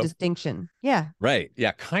 Kind of distinction? Yeah. Right.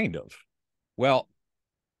 Yeah. Kind of. Well,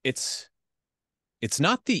 it's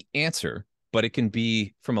not the answer, but it can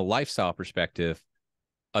be, from a lifestyle perspective,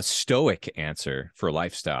 a stoic answer for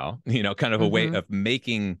lifestyle, kind of a way of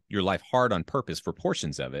making your life hard on purpose for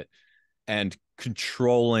portions of it and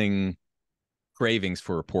controlling cravings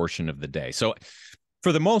for a portion of the day. So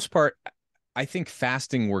for the most part, I think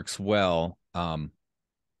fasting works well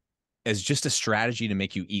as just a strategy to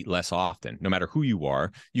make you eat less often. No matter who you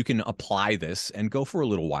are, you can apply this and go for a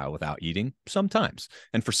little while without eating sometimes.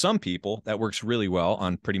 And for some people, that works really well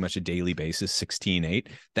on pretty much a daily basis, 16-8.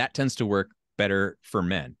 That tends to work better for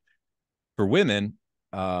men. For women,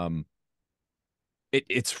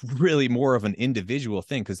 it's really more of an individual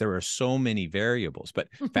thing because there are so many variables, but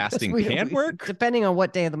fasting can work depending on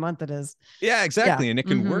what day of the month it is. Yeah, exactly. Yeah. And it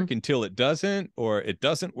can work until it doesn't, or it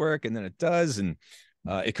doesn't work and then it does. And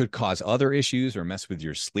it could cause other issues or mess with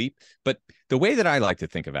your sleep. But the way that I like to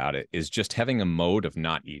think about it is just having a mode of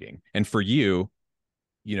not eating. And for you,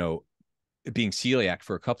 being celiac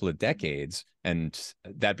for a couple of decades and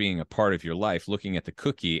that being a part of your life, looking at the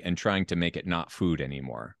cookie and trying to make it not food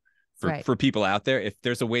anymore. For people out there, if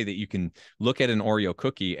there's a way that you can look at an Oreo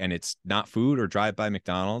cookie and it's not food, or drive by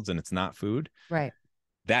McDonald's and it's not food, right,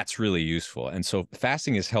 that's really useful. And so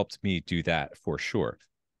fasting has helped me do that for sure.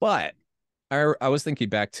 But I was thinking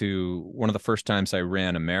back to one of the first times I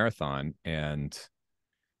ran a marathon, and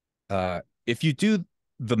if you do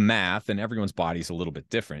the math, and everyone's body's a little bit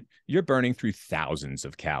different, you're burning through thousands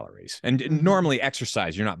of calories. And normally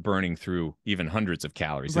exercise, you're not burning through even hundreds of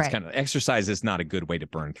calories. It's kind of, exercise is not a good way to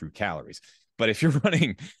burn through calories. But if you're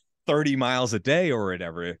running 30 miles a day or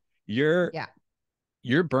whatever, you're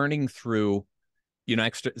burning through, an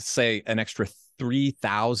extra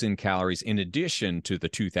 3,000 calories in addition to the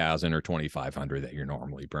 2,000 or 2,500 that you're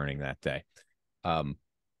normally burning that day.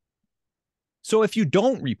 So if you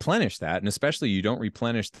don't replenish that, and especially you don't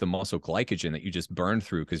replenish the muscle glycogen that you just burned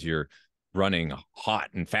through because you're running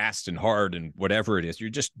hot and fast and hard and whatever it is,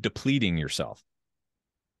 you're just depleting yourself.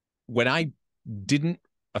 When I didn't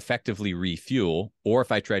effectively refuel, or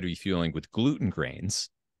if I tried refueling with gluten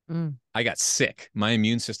grains, I got sick. My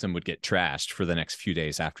immune system would get trashed for the next few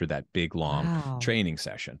days after that big, long training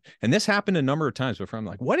session. And this happened a number of times before. I'm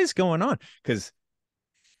like, what is going on? Because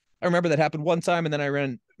I remember that happened one time, and then I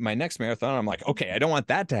ran my next marathon. I'm like, okay, I don't want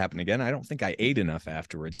that to happen again. I don't think I ate enough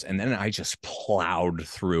afterwards. And then I just plowed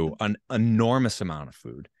through an enormous amount of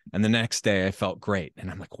food. And the next day I felt great.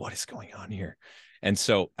 And I'm like, what is going on here? And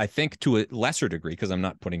so I think to a lesser degree, because I'm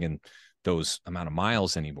not putting in those amount of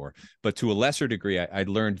miles anymore, but to a lesser degree, I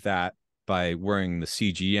learned that by wearing the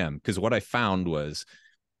CGM, because what I found was,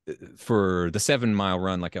 for the 7-mile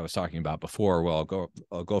run, like I was talking about before, well,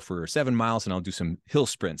 I'll go for 7 miles and I'll do some hill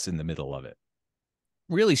sprints in the middle of it.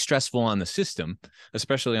 Really stressful on the system,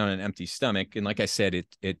 especially on an empty stomach. And like I said,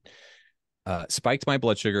 it spiked my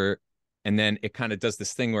blood sugar, and then it kind of does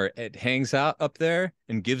this thing where it hangs out up there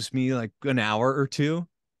and gives me like an hour or two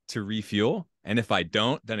to refuel. And if I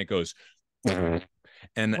don't, then it goes and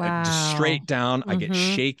just straight down. I get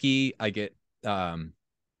shaky. I get a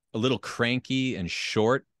little cranky and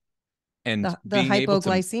short. And the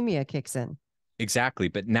hypoglycemia kicks in. Exactly.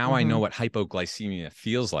 But now I know what hypoglycemia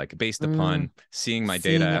feels like based upon seeing my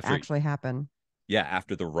data after actually happen. Yeah,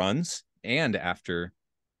 after the runs and after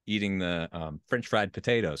eating the French fried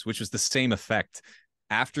potatoes, which was the same effect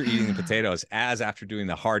after eating the potatoes as after doing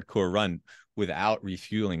the hardcore run without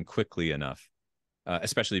refueling quickly enough,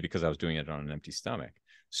 especially because I was doing it on an empty stomach.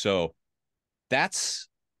 So that's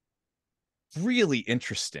really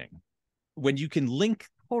interesting when you can link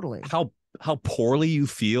how poorly you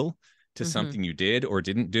feel to something you did or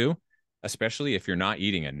didn't do, especially if you're not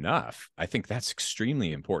eating enough. I think that's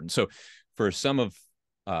extremely important. So for some of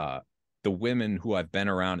the women who I've been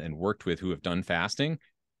around and worked with who have done fasting,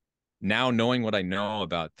 now knowing what I know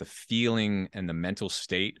about the feeling and the mental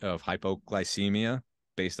state of hypoglycemia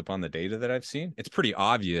based upon the data that I've seen, it's pretty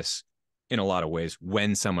obvious in a lot of ways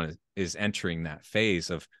when someone is entering that phase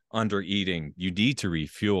of under eating. You need to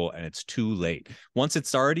refuel, and it's too late. Once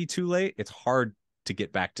it's already too late, it's hard to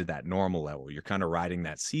get back to that normal level. You're kind of riding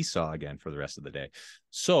that seesaw again for the rest of the day.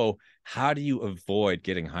 So how do you avoid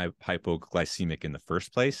getting hypoglycemic in the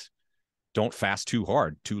first place? Don't fast too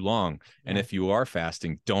hard, too long. And if you are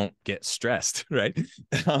fasting, don't get stressed, right?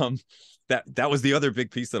 That was the other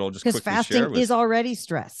big piece that I'll just quickly share. Because fasting is already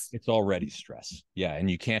stress. It's already stress. Yeah. And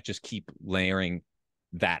you can't just keep layering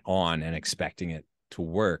that on and expecting it to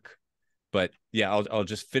work. But yeah, I'll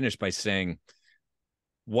just finish by saying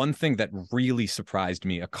one thing that really surprised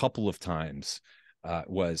me a couple of times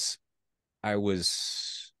was I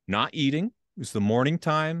was not eating. It was the morning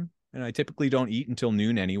time, and I typically don't eat until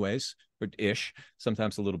noon anyways, or ish,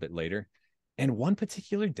 sometimes a little bit later. And one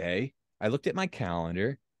particular day, I looked at my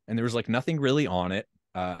calendar, and there was like nothing really on it.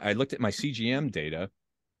 I looked at my CGM data,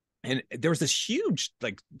 and there was this huge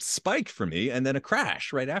like spike for me, and then a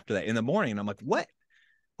crash right after that in the morning. And I'm like, what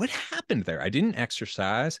happened there? I didn't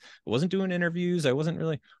exercise. I wasn't doing interviews. I wasn't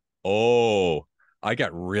really. Oh, I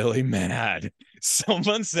got really mad.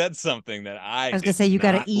 Someone said something that I was gonna say, you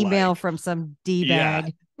got an email from some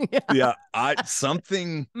D-bag. Yeah.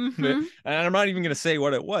 Something, and I'm not even gonna say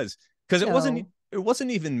what it was, because it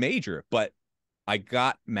wasn't even major, but I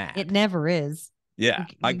got mad. It never is. Yeah.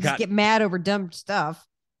 You just get mad over dumb stuff.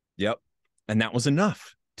 Yep. And that was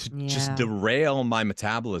enough to just derail my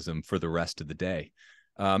metabolism for the rest of the day.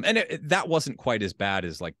 And that wasn't quite as bad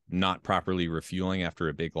as like not properly refueling after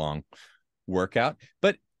a big long workout,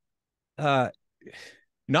 but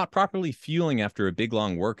not properly fueling after a big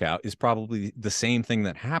long workout is probably the same thing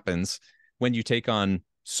that happens when you take on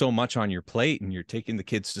so much on your plate and you're taking the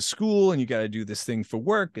kids to school and you got to do this thing for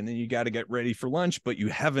work and then you got to get ready for lunch, but you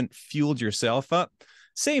haven't fueled yourself up.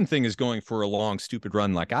 Same thing as going for a long, stupid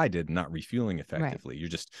run like I did, not refueling effectively. Right. You're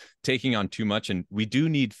just taking on too much, and we do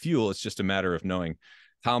need fuel. It's just a matter of knowing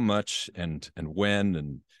how much and when,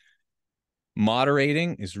 and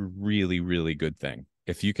moderating is a really, really good thing.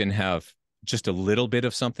 If you can have just a little bit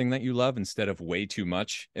of something that you love instead of way too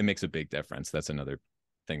much, it makes a big difference. That's another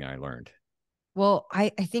thing I learned. Well, I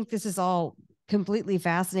think this is all completely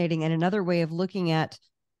fascinating, and another way of looking at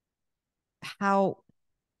how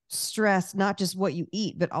stress, not just what you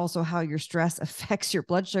eat, but also how your stress affects your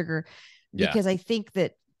blood sugar. Because I think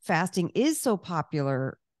that fasting is so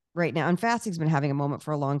popular right now, and fasting's been having a moment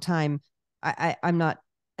for a long time. I'm not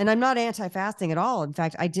anti-fasting at all. In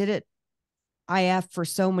fact, I did it IF for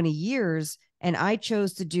so many years, and I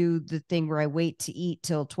chose to do the thing where I wait to eat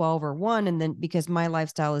till 12 or 1, and then because my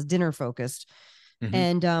lifestyle is dinner focused.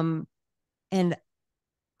 And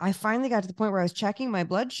I finally got to the point where I was checking my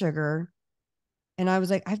blood sugar, and I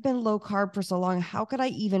was like, I've been low carb for so long. How could I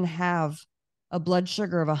even have a blood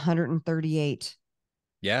sugar of 138?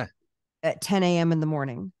 Yeah. At 10 a.m. in the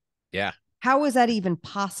morning. Yeah. How is that even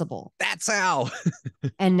possible? That's how.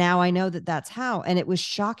 And now I know that that's how. And it was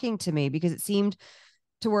shocking to me because it seemed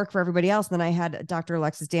to work for everybody else. And then I had Dr.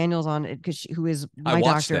 Alexis Daniels on it, who is my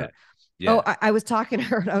doctor. That. Yeah. Oh, I was talking to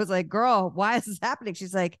her and I was like, girl, why is this happening?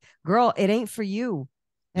 She's like, girl, it ain't for you.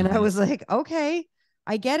 And I was like, okay,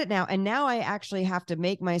 I get it now. And now I actually have to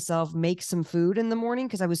make myself make some food in the morning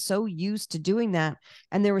because I was so used to doing that.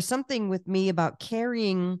 And there was something with me about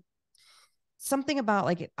carrying something about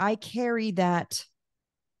like, I carry that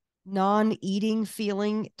non-eating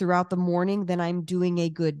feeling throughout the morning, then I'm doing a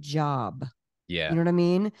good job. Yeah. You know what I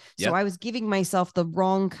mean? Yep. So I was giving myself the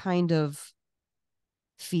wrong kind of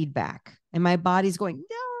feedback and my body's going,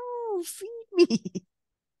 no, feed me.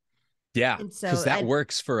 Yeah. Because that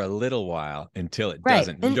works for a little while until it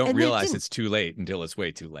doesn't. You don't realize it's too late until it's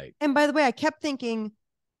way too late. And by the way, I kept thinking,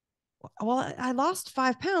 well, I lost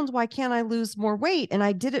 5 pounds. Why can't I lose more weight? And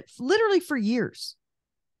I did it literally for years.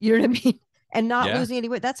 You know what I mean? And not losing any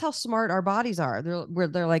weight. That's how smart our bodies are.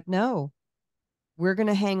 They're like, no, we're going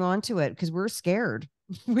to hang on to it because we're scared.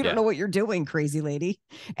 We don't know what you're doing, crazy lady.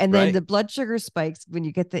 And then the blood sugar spikes when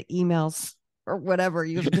you get the emails or whatever,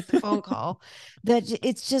 you get the phone call. That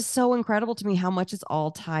it's just so incredible to me how much it's all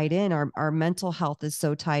tied in. Our mental health is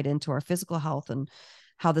so tied into our physical health and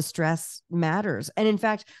how the stress matters. And in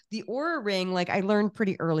fact, the Oura ring, like I learned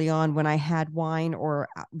pretty early on when I had wine or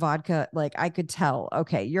vodka, like I could tell,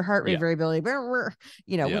 okay, your heart rate variability,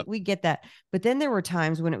 you know, we get that. But then there were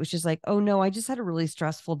times when it was just like, oh no, I just had a really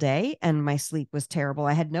stressful day and my sleep was terrible.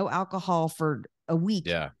 I had no alcohol for a week.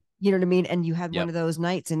 Yeah. You know what I mean? And you had one of those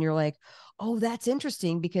nights and you're like, oh, that's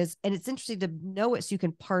interesting and it's interesting to know it so you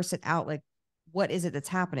can parse it out. Like, what is it that's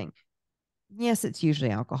happening? yes, it's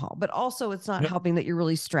usually alcohol, but also it's not helping that you're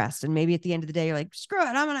really stressed. And maybe at the end of the day, you're like, screw it,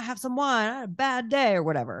 I'm going to have some wine. I had a bad day or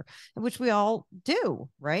whatever, which we all do.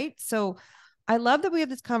 Right. So I love that we have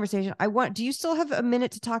this conversation. Do you still have a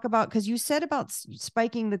minute to talk about, because you said about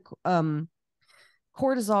spiking the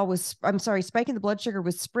cortisol spiking the blood sugar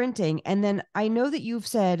with sprinting. And then I know that you've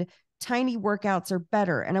said tiny workouts are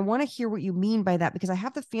better. And I want to hear what you mean by that, because I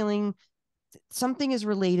have the feeling something is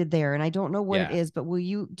related there and I don't know what it is, but do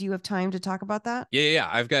you have time to talk about that?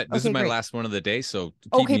 I've got, this is my last one of the day. So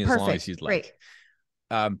keep me as long as you'd like.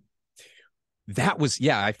 Great. That was,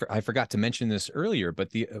 I forgot to mention this earlier,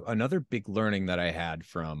 but another big learning that I had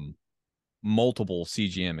from multiple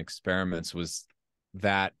CGM experiments was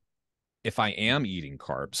that if I am eating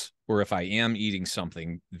carbs, or if I am eating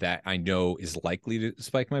something that I know is likely to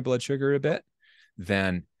spike my blood sugar a bit,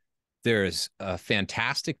 then there's a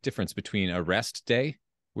fantastic difference between a rest day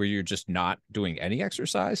where you're just not doing any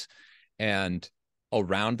exercise and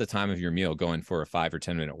around the time of your meal going for a 5 or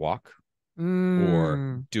 10 minute walk,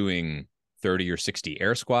 or doing 30 or 60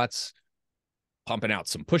 air squats, pumping out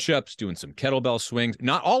some push-ups, doing some kettlebell swings.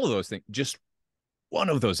 Not all of those things, just one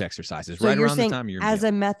of those exercises right around the time of your meal. As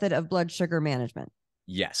a method of blood sugar management.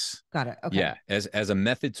 Yes. Got it. Okay. Yeah. As a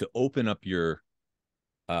method to open up your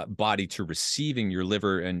body to receiving, your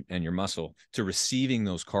liver and your muscle to receiving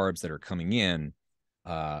those carbs that are coming in,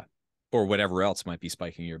 or whatever else might be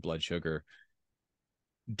spiking your blood sugar.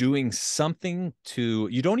 Doing something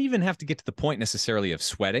you don't even have to get to the point necessarily of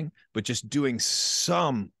sweating, but just doing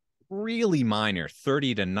some really minor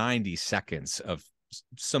 30 to 90 seconds of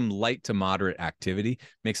some light to moderate activity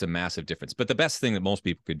makes a massive difference. But the best thing that most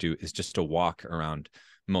people could do is just to walk around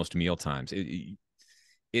most meal times.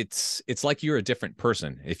 It's like you're a different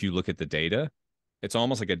person. If you look at the data, it's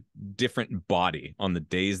almost like a different body on the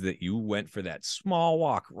days that you went for that small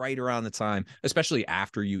walk right around the time, especially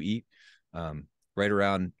after you eat, right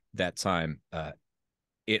around that time.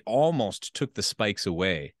 It almost took the spikes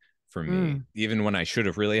away for me. Even when I should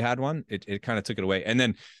have really had one, it kind of took it away. And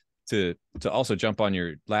then to also jump on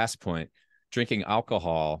your last point, drinking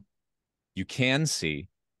alcohol, you can see,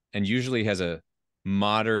 and usually has a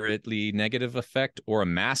moderately negative effect or a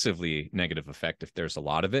massively negative effect if there's a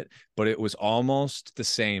lot of it, but it was almost the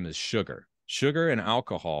same as sugar. Sugar and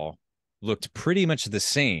alcohol looked pretty much the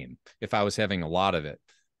same if I was having a lot of it.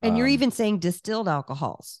 And you're even saying distilled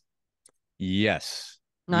alcohols. Yes.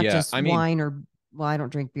 Not just wine well, I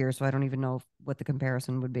don't drink beer, so I don't even know what the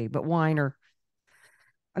comparison would be, but wine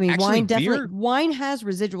wine definitely, wine has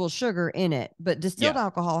residual sugar in it, but distilled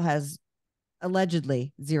alcohol has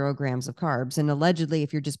allegedly 0 grams of carbs. And allegedly,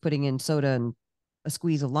 if you're just putting in soda and a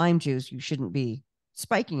squeeze of lime juice, you shouldn't be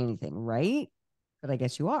spiking anything, right? But I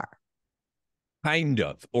guess you are. Kind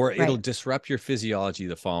of, or it'll disrupt your physiology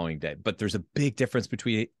the following day. But there's a big difference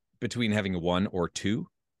between having 1 or 2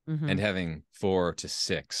 and having 4 to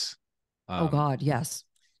 6. Oh God, yes.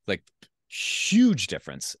 Like huge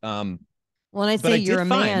difference. Well, and I'd say you're a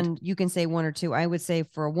man, you can say 1 or 2. I would say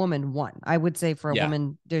for a woman, 1. I would say for a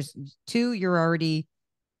woman, there's 2, you're already.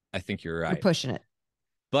 I think you're right. You're pushing it.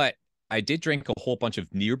 But I did drink a whole bunch of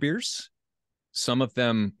near beers, some of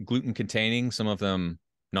them gluten containing, some of them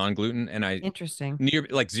non-gluten. And interesting. Near,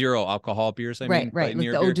 like 0 alcohol beers. Right. Like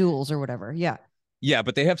the O'Douls or whatever. Yeah. Yeah.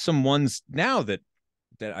 But they have some ones now that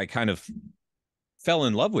I kind of fell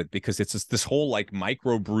in love with, because it's this whole like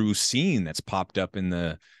microbrew scene that's popped up in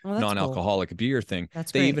the non-alcoholic beer thing.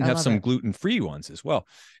 That's they great. even have some gluten-free ones as well.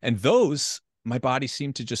 And those, my body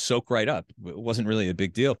seemed to just soak right up. It wasn't really a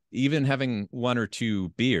big deal. Even having 1 or 2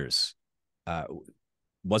 beers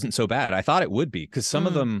wasn't so bad. I thought it would be, because some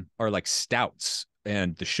of them are like stouts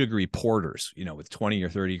and the sugary porters, with 20 or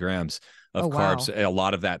 30 grams of carbs, a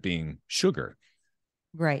lot of that being sugar.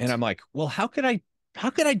 Right. And I'm like, well, how could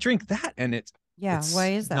I drink that? And it's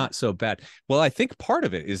why is that not so bad? Well, I think part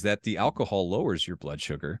of it is that the alcohol lowers your blood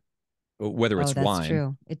sugar, whether it's wine,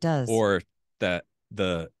 true. It does, or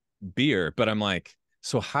the beer. But I'm like,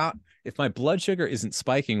 so how, if my blood sugar isn't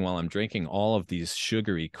spiking while I'm drinking all of these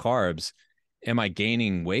sugary carbs, am I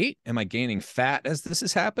gaining weight? Am I gaining fat as this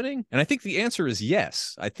is happening? And I think the answer is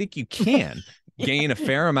yes. I think you can gain a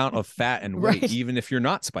fair amount of fat and weight, even if you're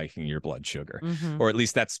not spiking your blood sugar, or at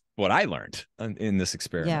least that's what I learned in this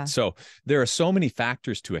experiment. Yeah. So there are so many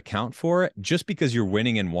factors to account for it. Just because you're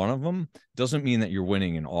winning in one of them doesn't mean that you're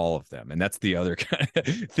winning in all of them. And that's the other kind of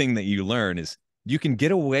thing that you learn, is you can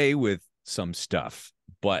get away with some stuff,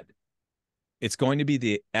 but it's going to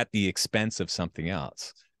be at the expense of something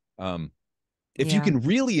else. If you can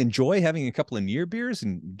really enjoy having a couple of near beers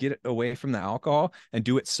and get away from the alcohol and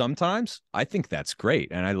do it sometimes, I think that's great.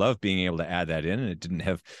 And I love being able to add that in, and it didn't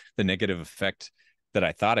have the negative effect that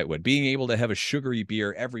I thought it would. Being able to have a sugary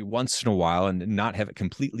beer every once in a while and not have it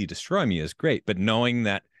completely destroy me is great. But knowing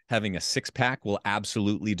that having a 6-pack will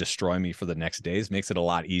absolutely destroy me for the next days makes it a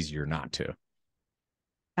lot easier not to.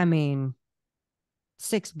 I mean,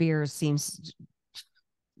 6 beers seems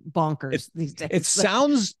bonkers these days. It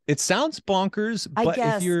sounds bonkers, but I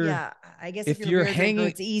guess if you're if you're a beer drinker,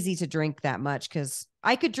 it's easy to drink that much, because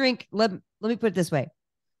I could drink, let me put it this way.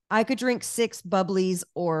 I could drink 6 bubblies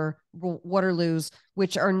or Waterloos,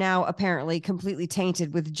 which are now apparently completely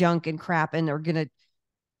tainted with junk and crap and are going to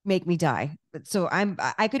make me die. So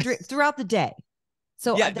I could drink throughout the day.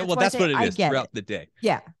 So yeah, that's what it is, throughout the day.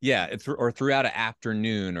 Yeah. Yeah. Or throughout an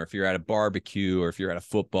afternoon, or if you're at a barbecue, or if you're at a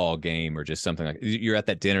football game, or just something like you're at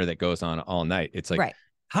that dinner that goes on all night. It's like, right.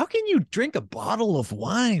 How can you drink a bottle of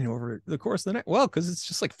wine over the course of the night? Well, because it's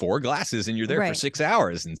just like 4 glasses and you're there for 6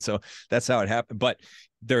 hours. And so that's how it happened. But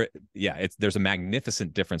there's a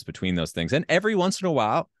magnificent difference between those things. And every once in a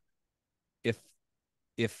while,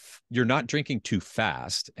 if you're not drinking too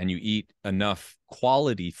fast and you eat enough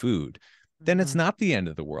quality food, then it's not the end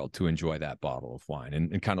of the world to enjoy that bottle of wine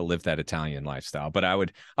and kind of live that Italian lifestyle. But I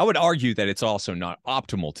would argue that it's also not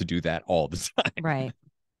optimal to do that all the time. Right.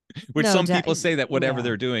 Which some people say that whatever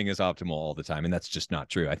they're doing is optimal all the time. And that's just not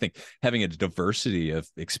true. I think having a diversity of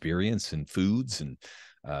experience and foods and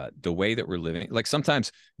the way that we're living, like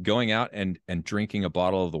sometimes going out and drinking a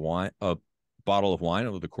bottle of wine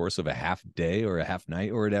over the course of a half day or a half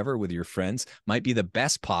night or whatever with your friends might be the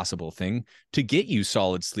best possible thing to get you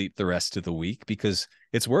solid sleep the rest of the week, because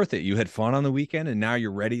it's worth it. You had fun on the weekend and now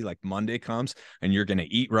you're ready. Like Monday comes and you're going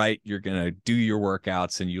to eat right. You're going to do your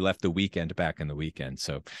workouts, and you left the weekend back in the weekend.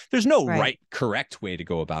 So there's no right, correct way to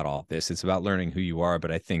go about all this. It's about learning who you are.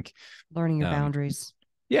 But I think learning your boundaries.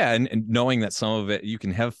 Yeah. And knowing that some of it, you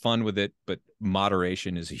can have fun with it, but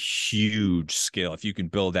moderation is a huge skill. If you can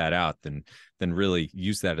build that out, then really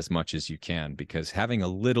use that as much as you can, because having a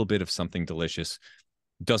little bit of something delicious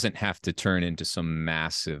doesn't have to turn into some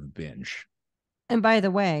massive binge. And by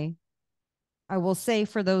the way, I will say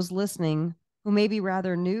for those listening who may be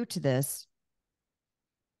rather new to this,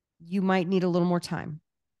 you might need a little more time.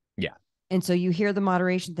 Yeah. And so you hear the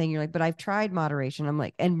moderation thing, you're like, but I've tried moderation. I'm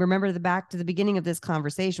like, and remember back to the beginning of this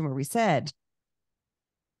conversation where we said,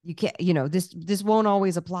 you can't, this won't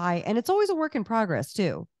always apply. And it's always a work in progress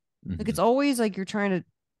too. Mm-hmm. Like it's always like you're trying to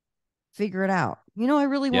figure it out. I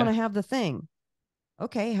really want to have the thing.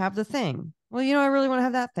 Okay, have the thing. Well, I really want to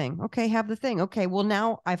have that thing. Okay, have the thing. Okay, well,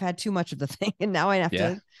 now I've had too much of the thing, and now I have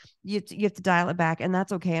to, you have to dial it back, and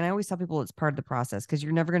that's okay. And I always tell people it's part of the process, because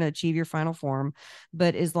you're never going to achieve your final form,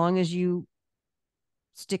 but as long as you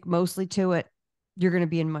stick mostly to it, you're going to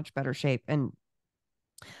be in much better shape. And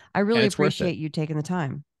I really appreciate you taking the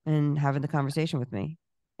time and having the conversation with me.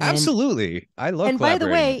 Absolutely, I love. And by the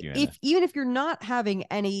way, even if you're not having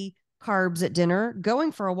any carbs at dinner,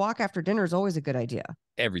 going for a walk after dinner is always a good idea.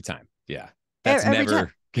 Every time. Yeah. That's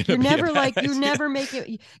never you're never like, you never make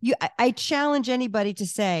it. I challenge anybody to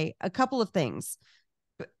say a couple of things.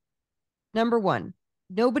 Number one,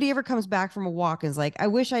 nobody ever comes back from a walk and is like, I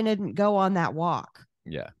wish I didn't go on that walk.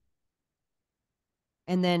 Yeah.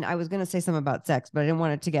 And then I was going to say something about sex, but I didn't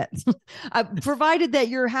want it to get provided that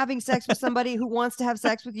you're having sex with somebody who wants to have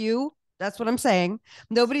sex with you. That's what I'm saying.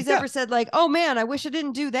 Nobody's ever said like, oh man, I wish I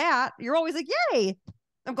didn't do that. You're always like, yay,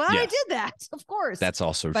 I'm glad I did that. Of course. That's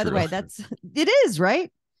also true. By the way, it is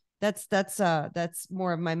right. That's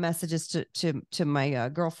more of my messages to my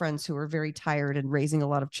girlfriends who are very tired and raising a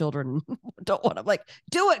lot of children. Don't want to like,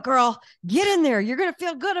 do it, girl, get in there. You're going to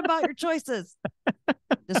feel good about your choices.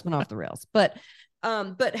 This went off the rails, but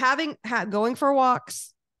going for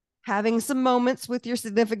walks, having some moments with your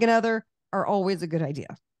significant other are always a good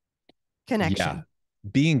idea. Connection. Yeah.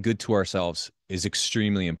 Being good to ourselves is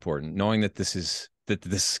extremely important. Knowing that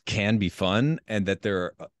this can be fun, and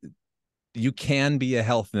that you can be a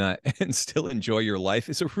health nut and still enjoy your life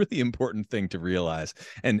is a really important thing to realize.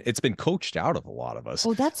 And it's been coached out of a lot of us.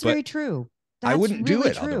 Oh, that's very true. I wouldn't do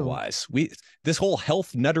it otherwise. This whole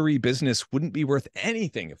health nuttery business wouldn't be worth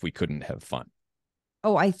anything if we couldn't have fun.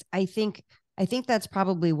 Oh, I think that's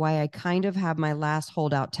probably why I kind of have my last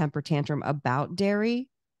holdout temper tantrum about dairy,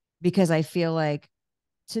 because I feel like,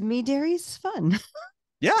 to me, dairy's fun.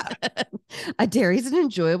 Yeah. Dairy is an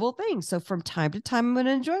enjoyable thing. So from time to time, I'm going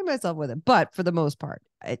to enjoy myself with it. But for the most part,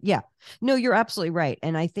 no, you're absolutely right.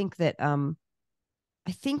 And I think that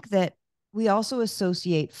we also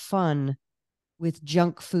associate fun with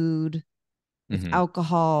junk food, with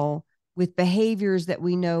alcohol, with behaviors that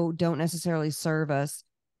we know don't necessarily serve us.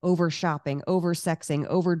 Over shopping, over sexing,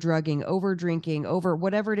 over drugging, over drinking, over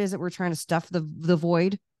whatever it is that we're trying to stuff the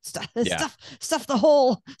void, stuff the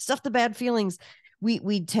hole, stuff the bad feelings.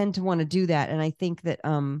 we tend to want to do that. And I think that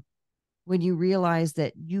when you realize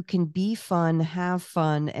that you can be fun, have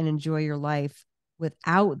fun, and enjoy your life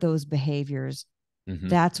without those behaviors,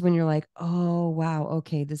 that's when you're like, oh wow,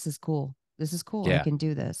 okay, this is cool. This is cool. I Yeah. can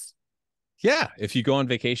do this. Yeah. If you go on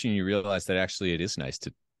vacation, you realize that actually it is nice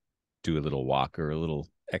to do a little walk or a little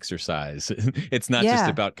exercise. It's not just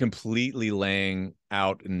about completely laying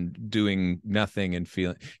out and doing nothing and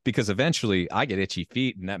feeling, because eventually I get itchy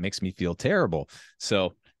feet and that makes me feel terrible.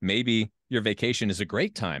 So maybe your vacation is a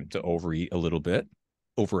great time to overeat a little bit,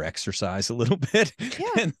 over exercise a little bit,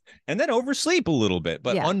 and then oversleep a little bit,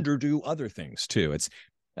 but underdo other things too. It's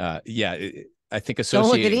I think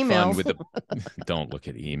associating fun with the don't look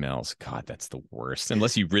at emails. God, that's the worst.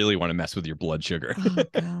 Unless you really want to mess with your blood sugar. Oh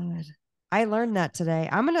God. I learned that today.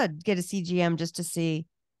 I'm going to get a CGM just to see,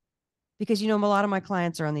 because, a lot of my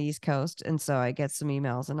clients are on the East Coast. And so I get some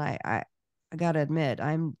emails, and I got to admit,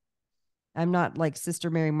 I'm not like Sister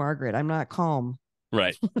Mary Margaret. I'm not calm.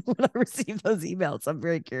 Right. When I receive those emails, I'm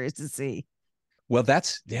very curious to see. Well,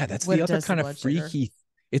 that's the other kind of freaky. Sugar.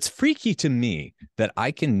 It's freaky to me that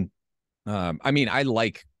I can, I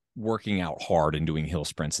like working out hard and doing hill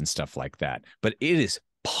sprints and stuff like that, but it is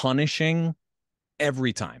punishing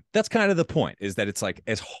every time. That's kind of the point, is that it's like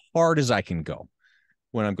as hard as I can go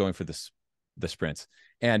when I'm going for the sprints.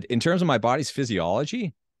 And in terms of my body's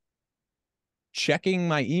physiology, checking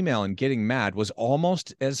my email and getting mad was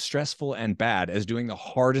almost as stressful and bad as doing the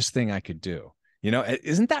hardest thing I could do.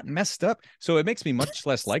 Isn't that messed up? So it makes me much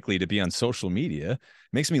less likely to be on social media. It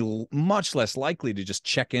makes me much less likely to just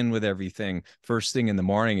check in with everything first thing in the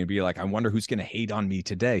morning and be like, I wonder who's going to hate on me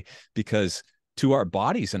today, because to our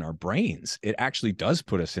bodies and our brains, it actually does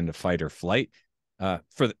put us into fight or flight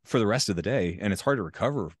for the rest of the day, and it's hard to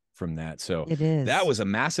recover from that. So it is. That was a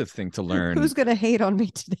massive thing to learn. Who's going to hate on me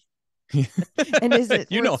today? And is it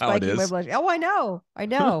how it is? My blood? Oh, I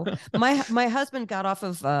know. My husband got off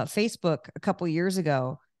of Facebook a couple years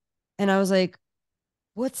ago, and I was like,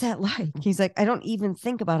 "What's that like?" He's like, "I don't even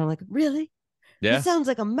think about it." I'm like, "Really? Yeah, it sounds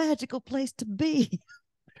like a magical place to be."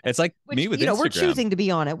 It's like me with Instagram. We're choosing to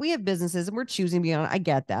be on it. We have businesses and we're choosing to be on it. I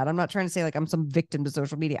get that. I'm not trying to say like I'm some victim to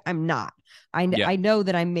social media. I'm not. I know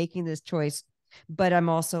that I'm making this choice, but I'm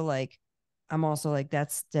also like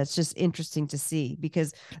that's just interesting to see,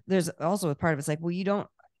 because there's also a part of it's like, well, you don't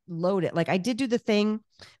load it. Like I did do the thing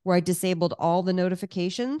where I disabled all the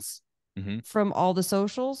notifications from all the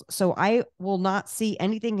socials, so I will not see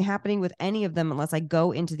anything happening with any of them unless I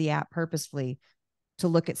go into the app purposefully to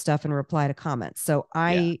look at stuff and reply to comments. So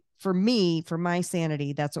for my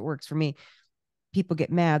sanity, that's what works for me. People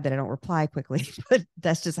get mad that I don't reply quickly, but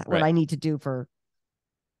that's just what I need to do for.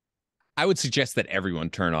 I would suggest that everyone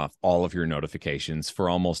turn off all of your notifications for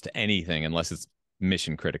almost anything, unless it's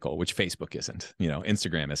mission critical, which Facebook isn't,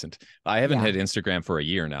 Instagram isn't. I haven't had Instagram for a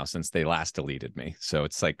year now, since they last deleted me. So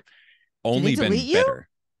it's like only been better.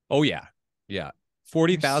 Oh yeah. Yeah.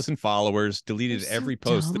 40,000 followers, deleted every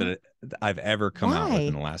post that I've ever come out with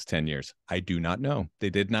in the last 10 years. I do not know. They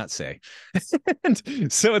did not say.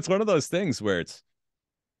 And so it's one of those things where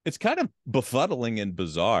it's kind of befuddling and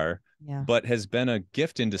bizarre, but has been a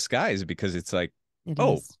gift in disguise, because it's like,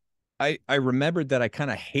 I remembered that I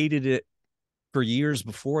kind of hated it for years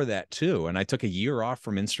before that too. And I took a year off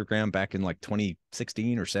from Instagram back in like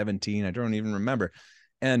 2016 or 17. I don't even remember.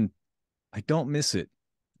 And I don't miss it.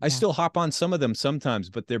 I still hop on some of them sometimes,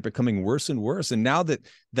 but they're becoming worse and worse. And now that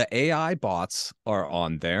the AI bots are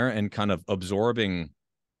on there and kind of absorbing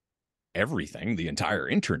everything, the entire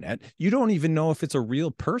internet, you don't even know if it's a real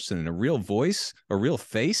person, a real voice, a real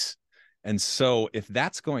face. And so if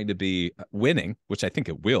that's going to be winning, which I think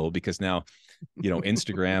it will, because now,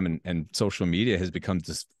 Instagram and social media has become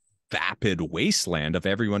this vapid wasteland of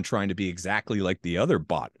everyone trying to be exactly like the other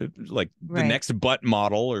bot, like the next butt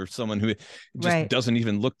model, or someone who just doesn't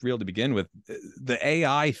even look real to begin with. The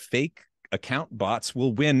AI fake account bots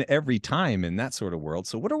will win every time in that sort of world.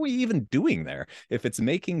 So what are we even doing there if it's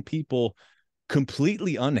making people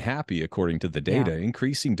completely unhappy, according to the data,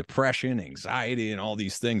 increasing depression, anxiety, and all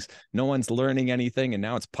these things? No one's learning anything, and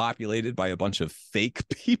now it's populated by a bunch of fake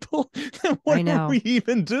people. What are we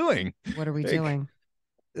even doing? What are we doing?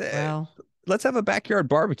 Well, let's have a backyard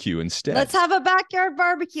barbecue instead. That's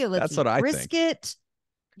what I brisket. Think.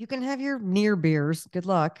 You can have your near beers. Good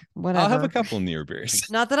luck. Whatever. I'll have a couple near beers.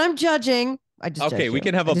 Not that I'm judging. Okay, we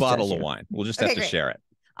can have a bottle of wine. We'll just have to share it.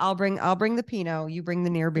 I'll bring the Pinot. You bring the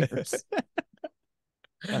near beers.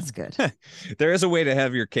 That's good. There is a way to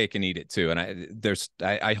have your cake and eat it too. And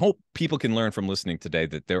I hope people can learn from listening today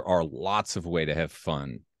that there are lots of ways to have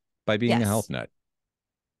fun by being a health nut.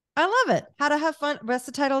 I love it. How to have fun. That's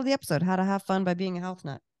the title of the episode. How to have fun by being a health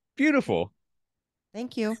nut. Beautiful.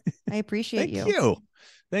 Thank you. I appreciate Thank you. you.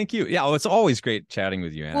 Thank you. Yeah, well, it's always great chatting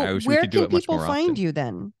with you, Anna. Well, I wish we where could do can it much people more find often. you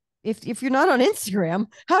then? If you're not on Instagram,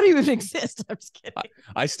 how do you even exist? I'm just kidding.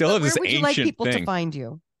 I still But have where this would you like ancient people to thing. find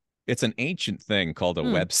you? It's an ancient thing called a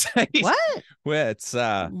Hmm. website What? where it's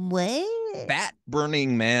What?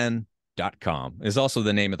 fatburningman.com is also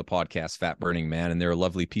the name of the podcast, Fat Burning Man. And there are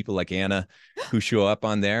lovely people like Anna who show up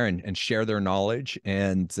on there and share their knowledge.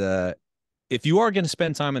 And if you are going to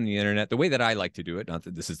spend time on the internet, the way that I like to do it, not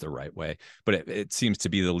that this is the right way, but it seems to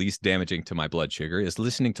be the least damaging to my blood sugar, is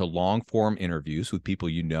listening to long form interviews with people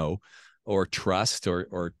you know or trust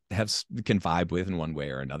or can vibe with in one way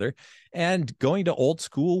or another, and going to old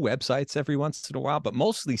school websites every once in a while, but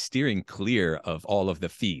mostly steering clear of all of the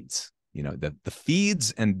feeds, the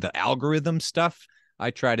feeds and the algorithm stuff.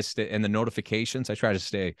 I try to stay, and the notifications, I try to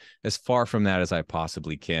stay as far from that as I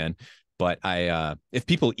possibly can. But if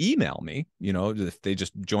people email me, if they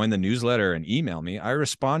just join the newsletter and email me, I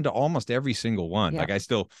respond to almost every single one. Yeah. Like I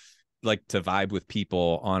still like to vibe with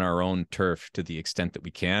people on our own turf to the extent that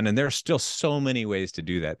we can. And there's still so many ways to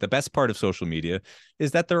do that. The best part of social media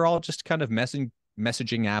is that they're all just kind of messaging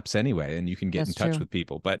apps anyway, and you can get in touch with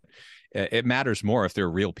people. But it matters more if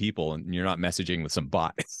they're real people and you're not messaging with some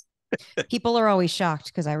bot. People are always shocked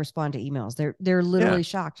because I respond to emails. They're literally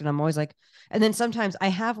shocked, and I'm always like. And then sometimes I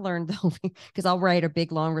have learned though, because I'll write a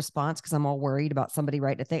big long response because I'm all worried about somebody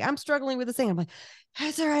writing a thing. I'm struggling with this thing. I'm like,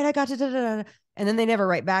 that's all right. I got to da-da-da-da. And then they never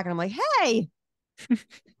write back, and I'm like, hey,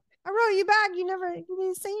 I wrote you back. You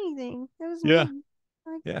didn't say anything. That was me.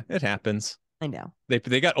 Yeah, it happens. I know.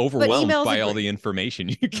 They got overwhelmed by all the information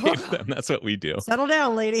you gave them. That's what we do. Settle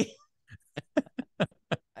down, lady.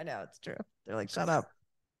 I know, it's true. They're like, shut up.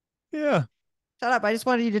 Yeah. Shut up. I just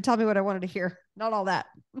wanted you to tell me what I wanted to hear. Not all that.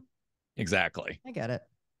 Exactly. I get it.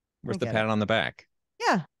 Where's the pat on the back?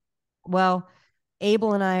 Yeah. Well,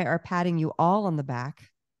 Abel and I are patting you all on the back.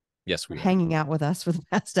 Yes, we are are. Hanging out with us for the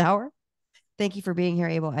past hour. Thank you for being here,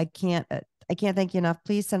 Abel. I can't thank you enough.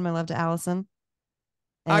 Please send my love to Allison.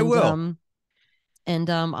 And, I will.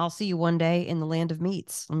 I'll see you one day in the land of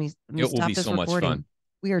meats. Let me it will stop be this so recording. much fun.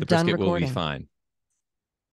 We are the done brisket recording. will be fine.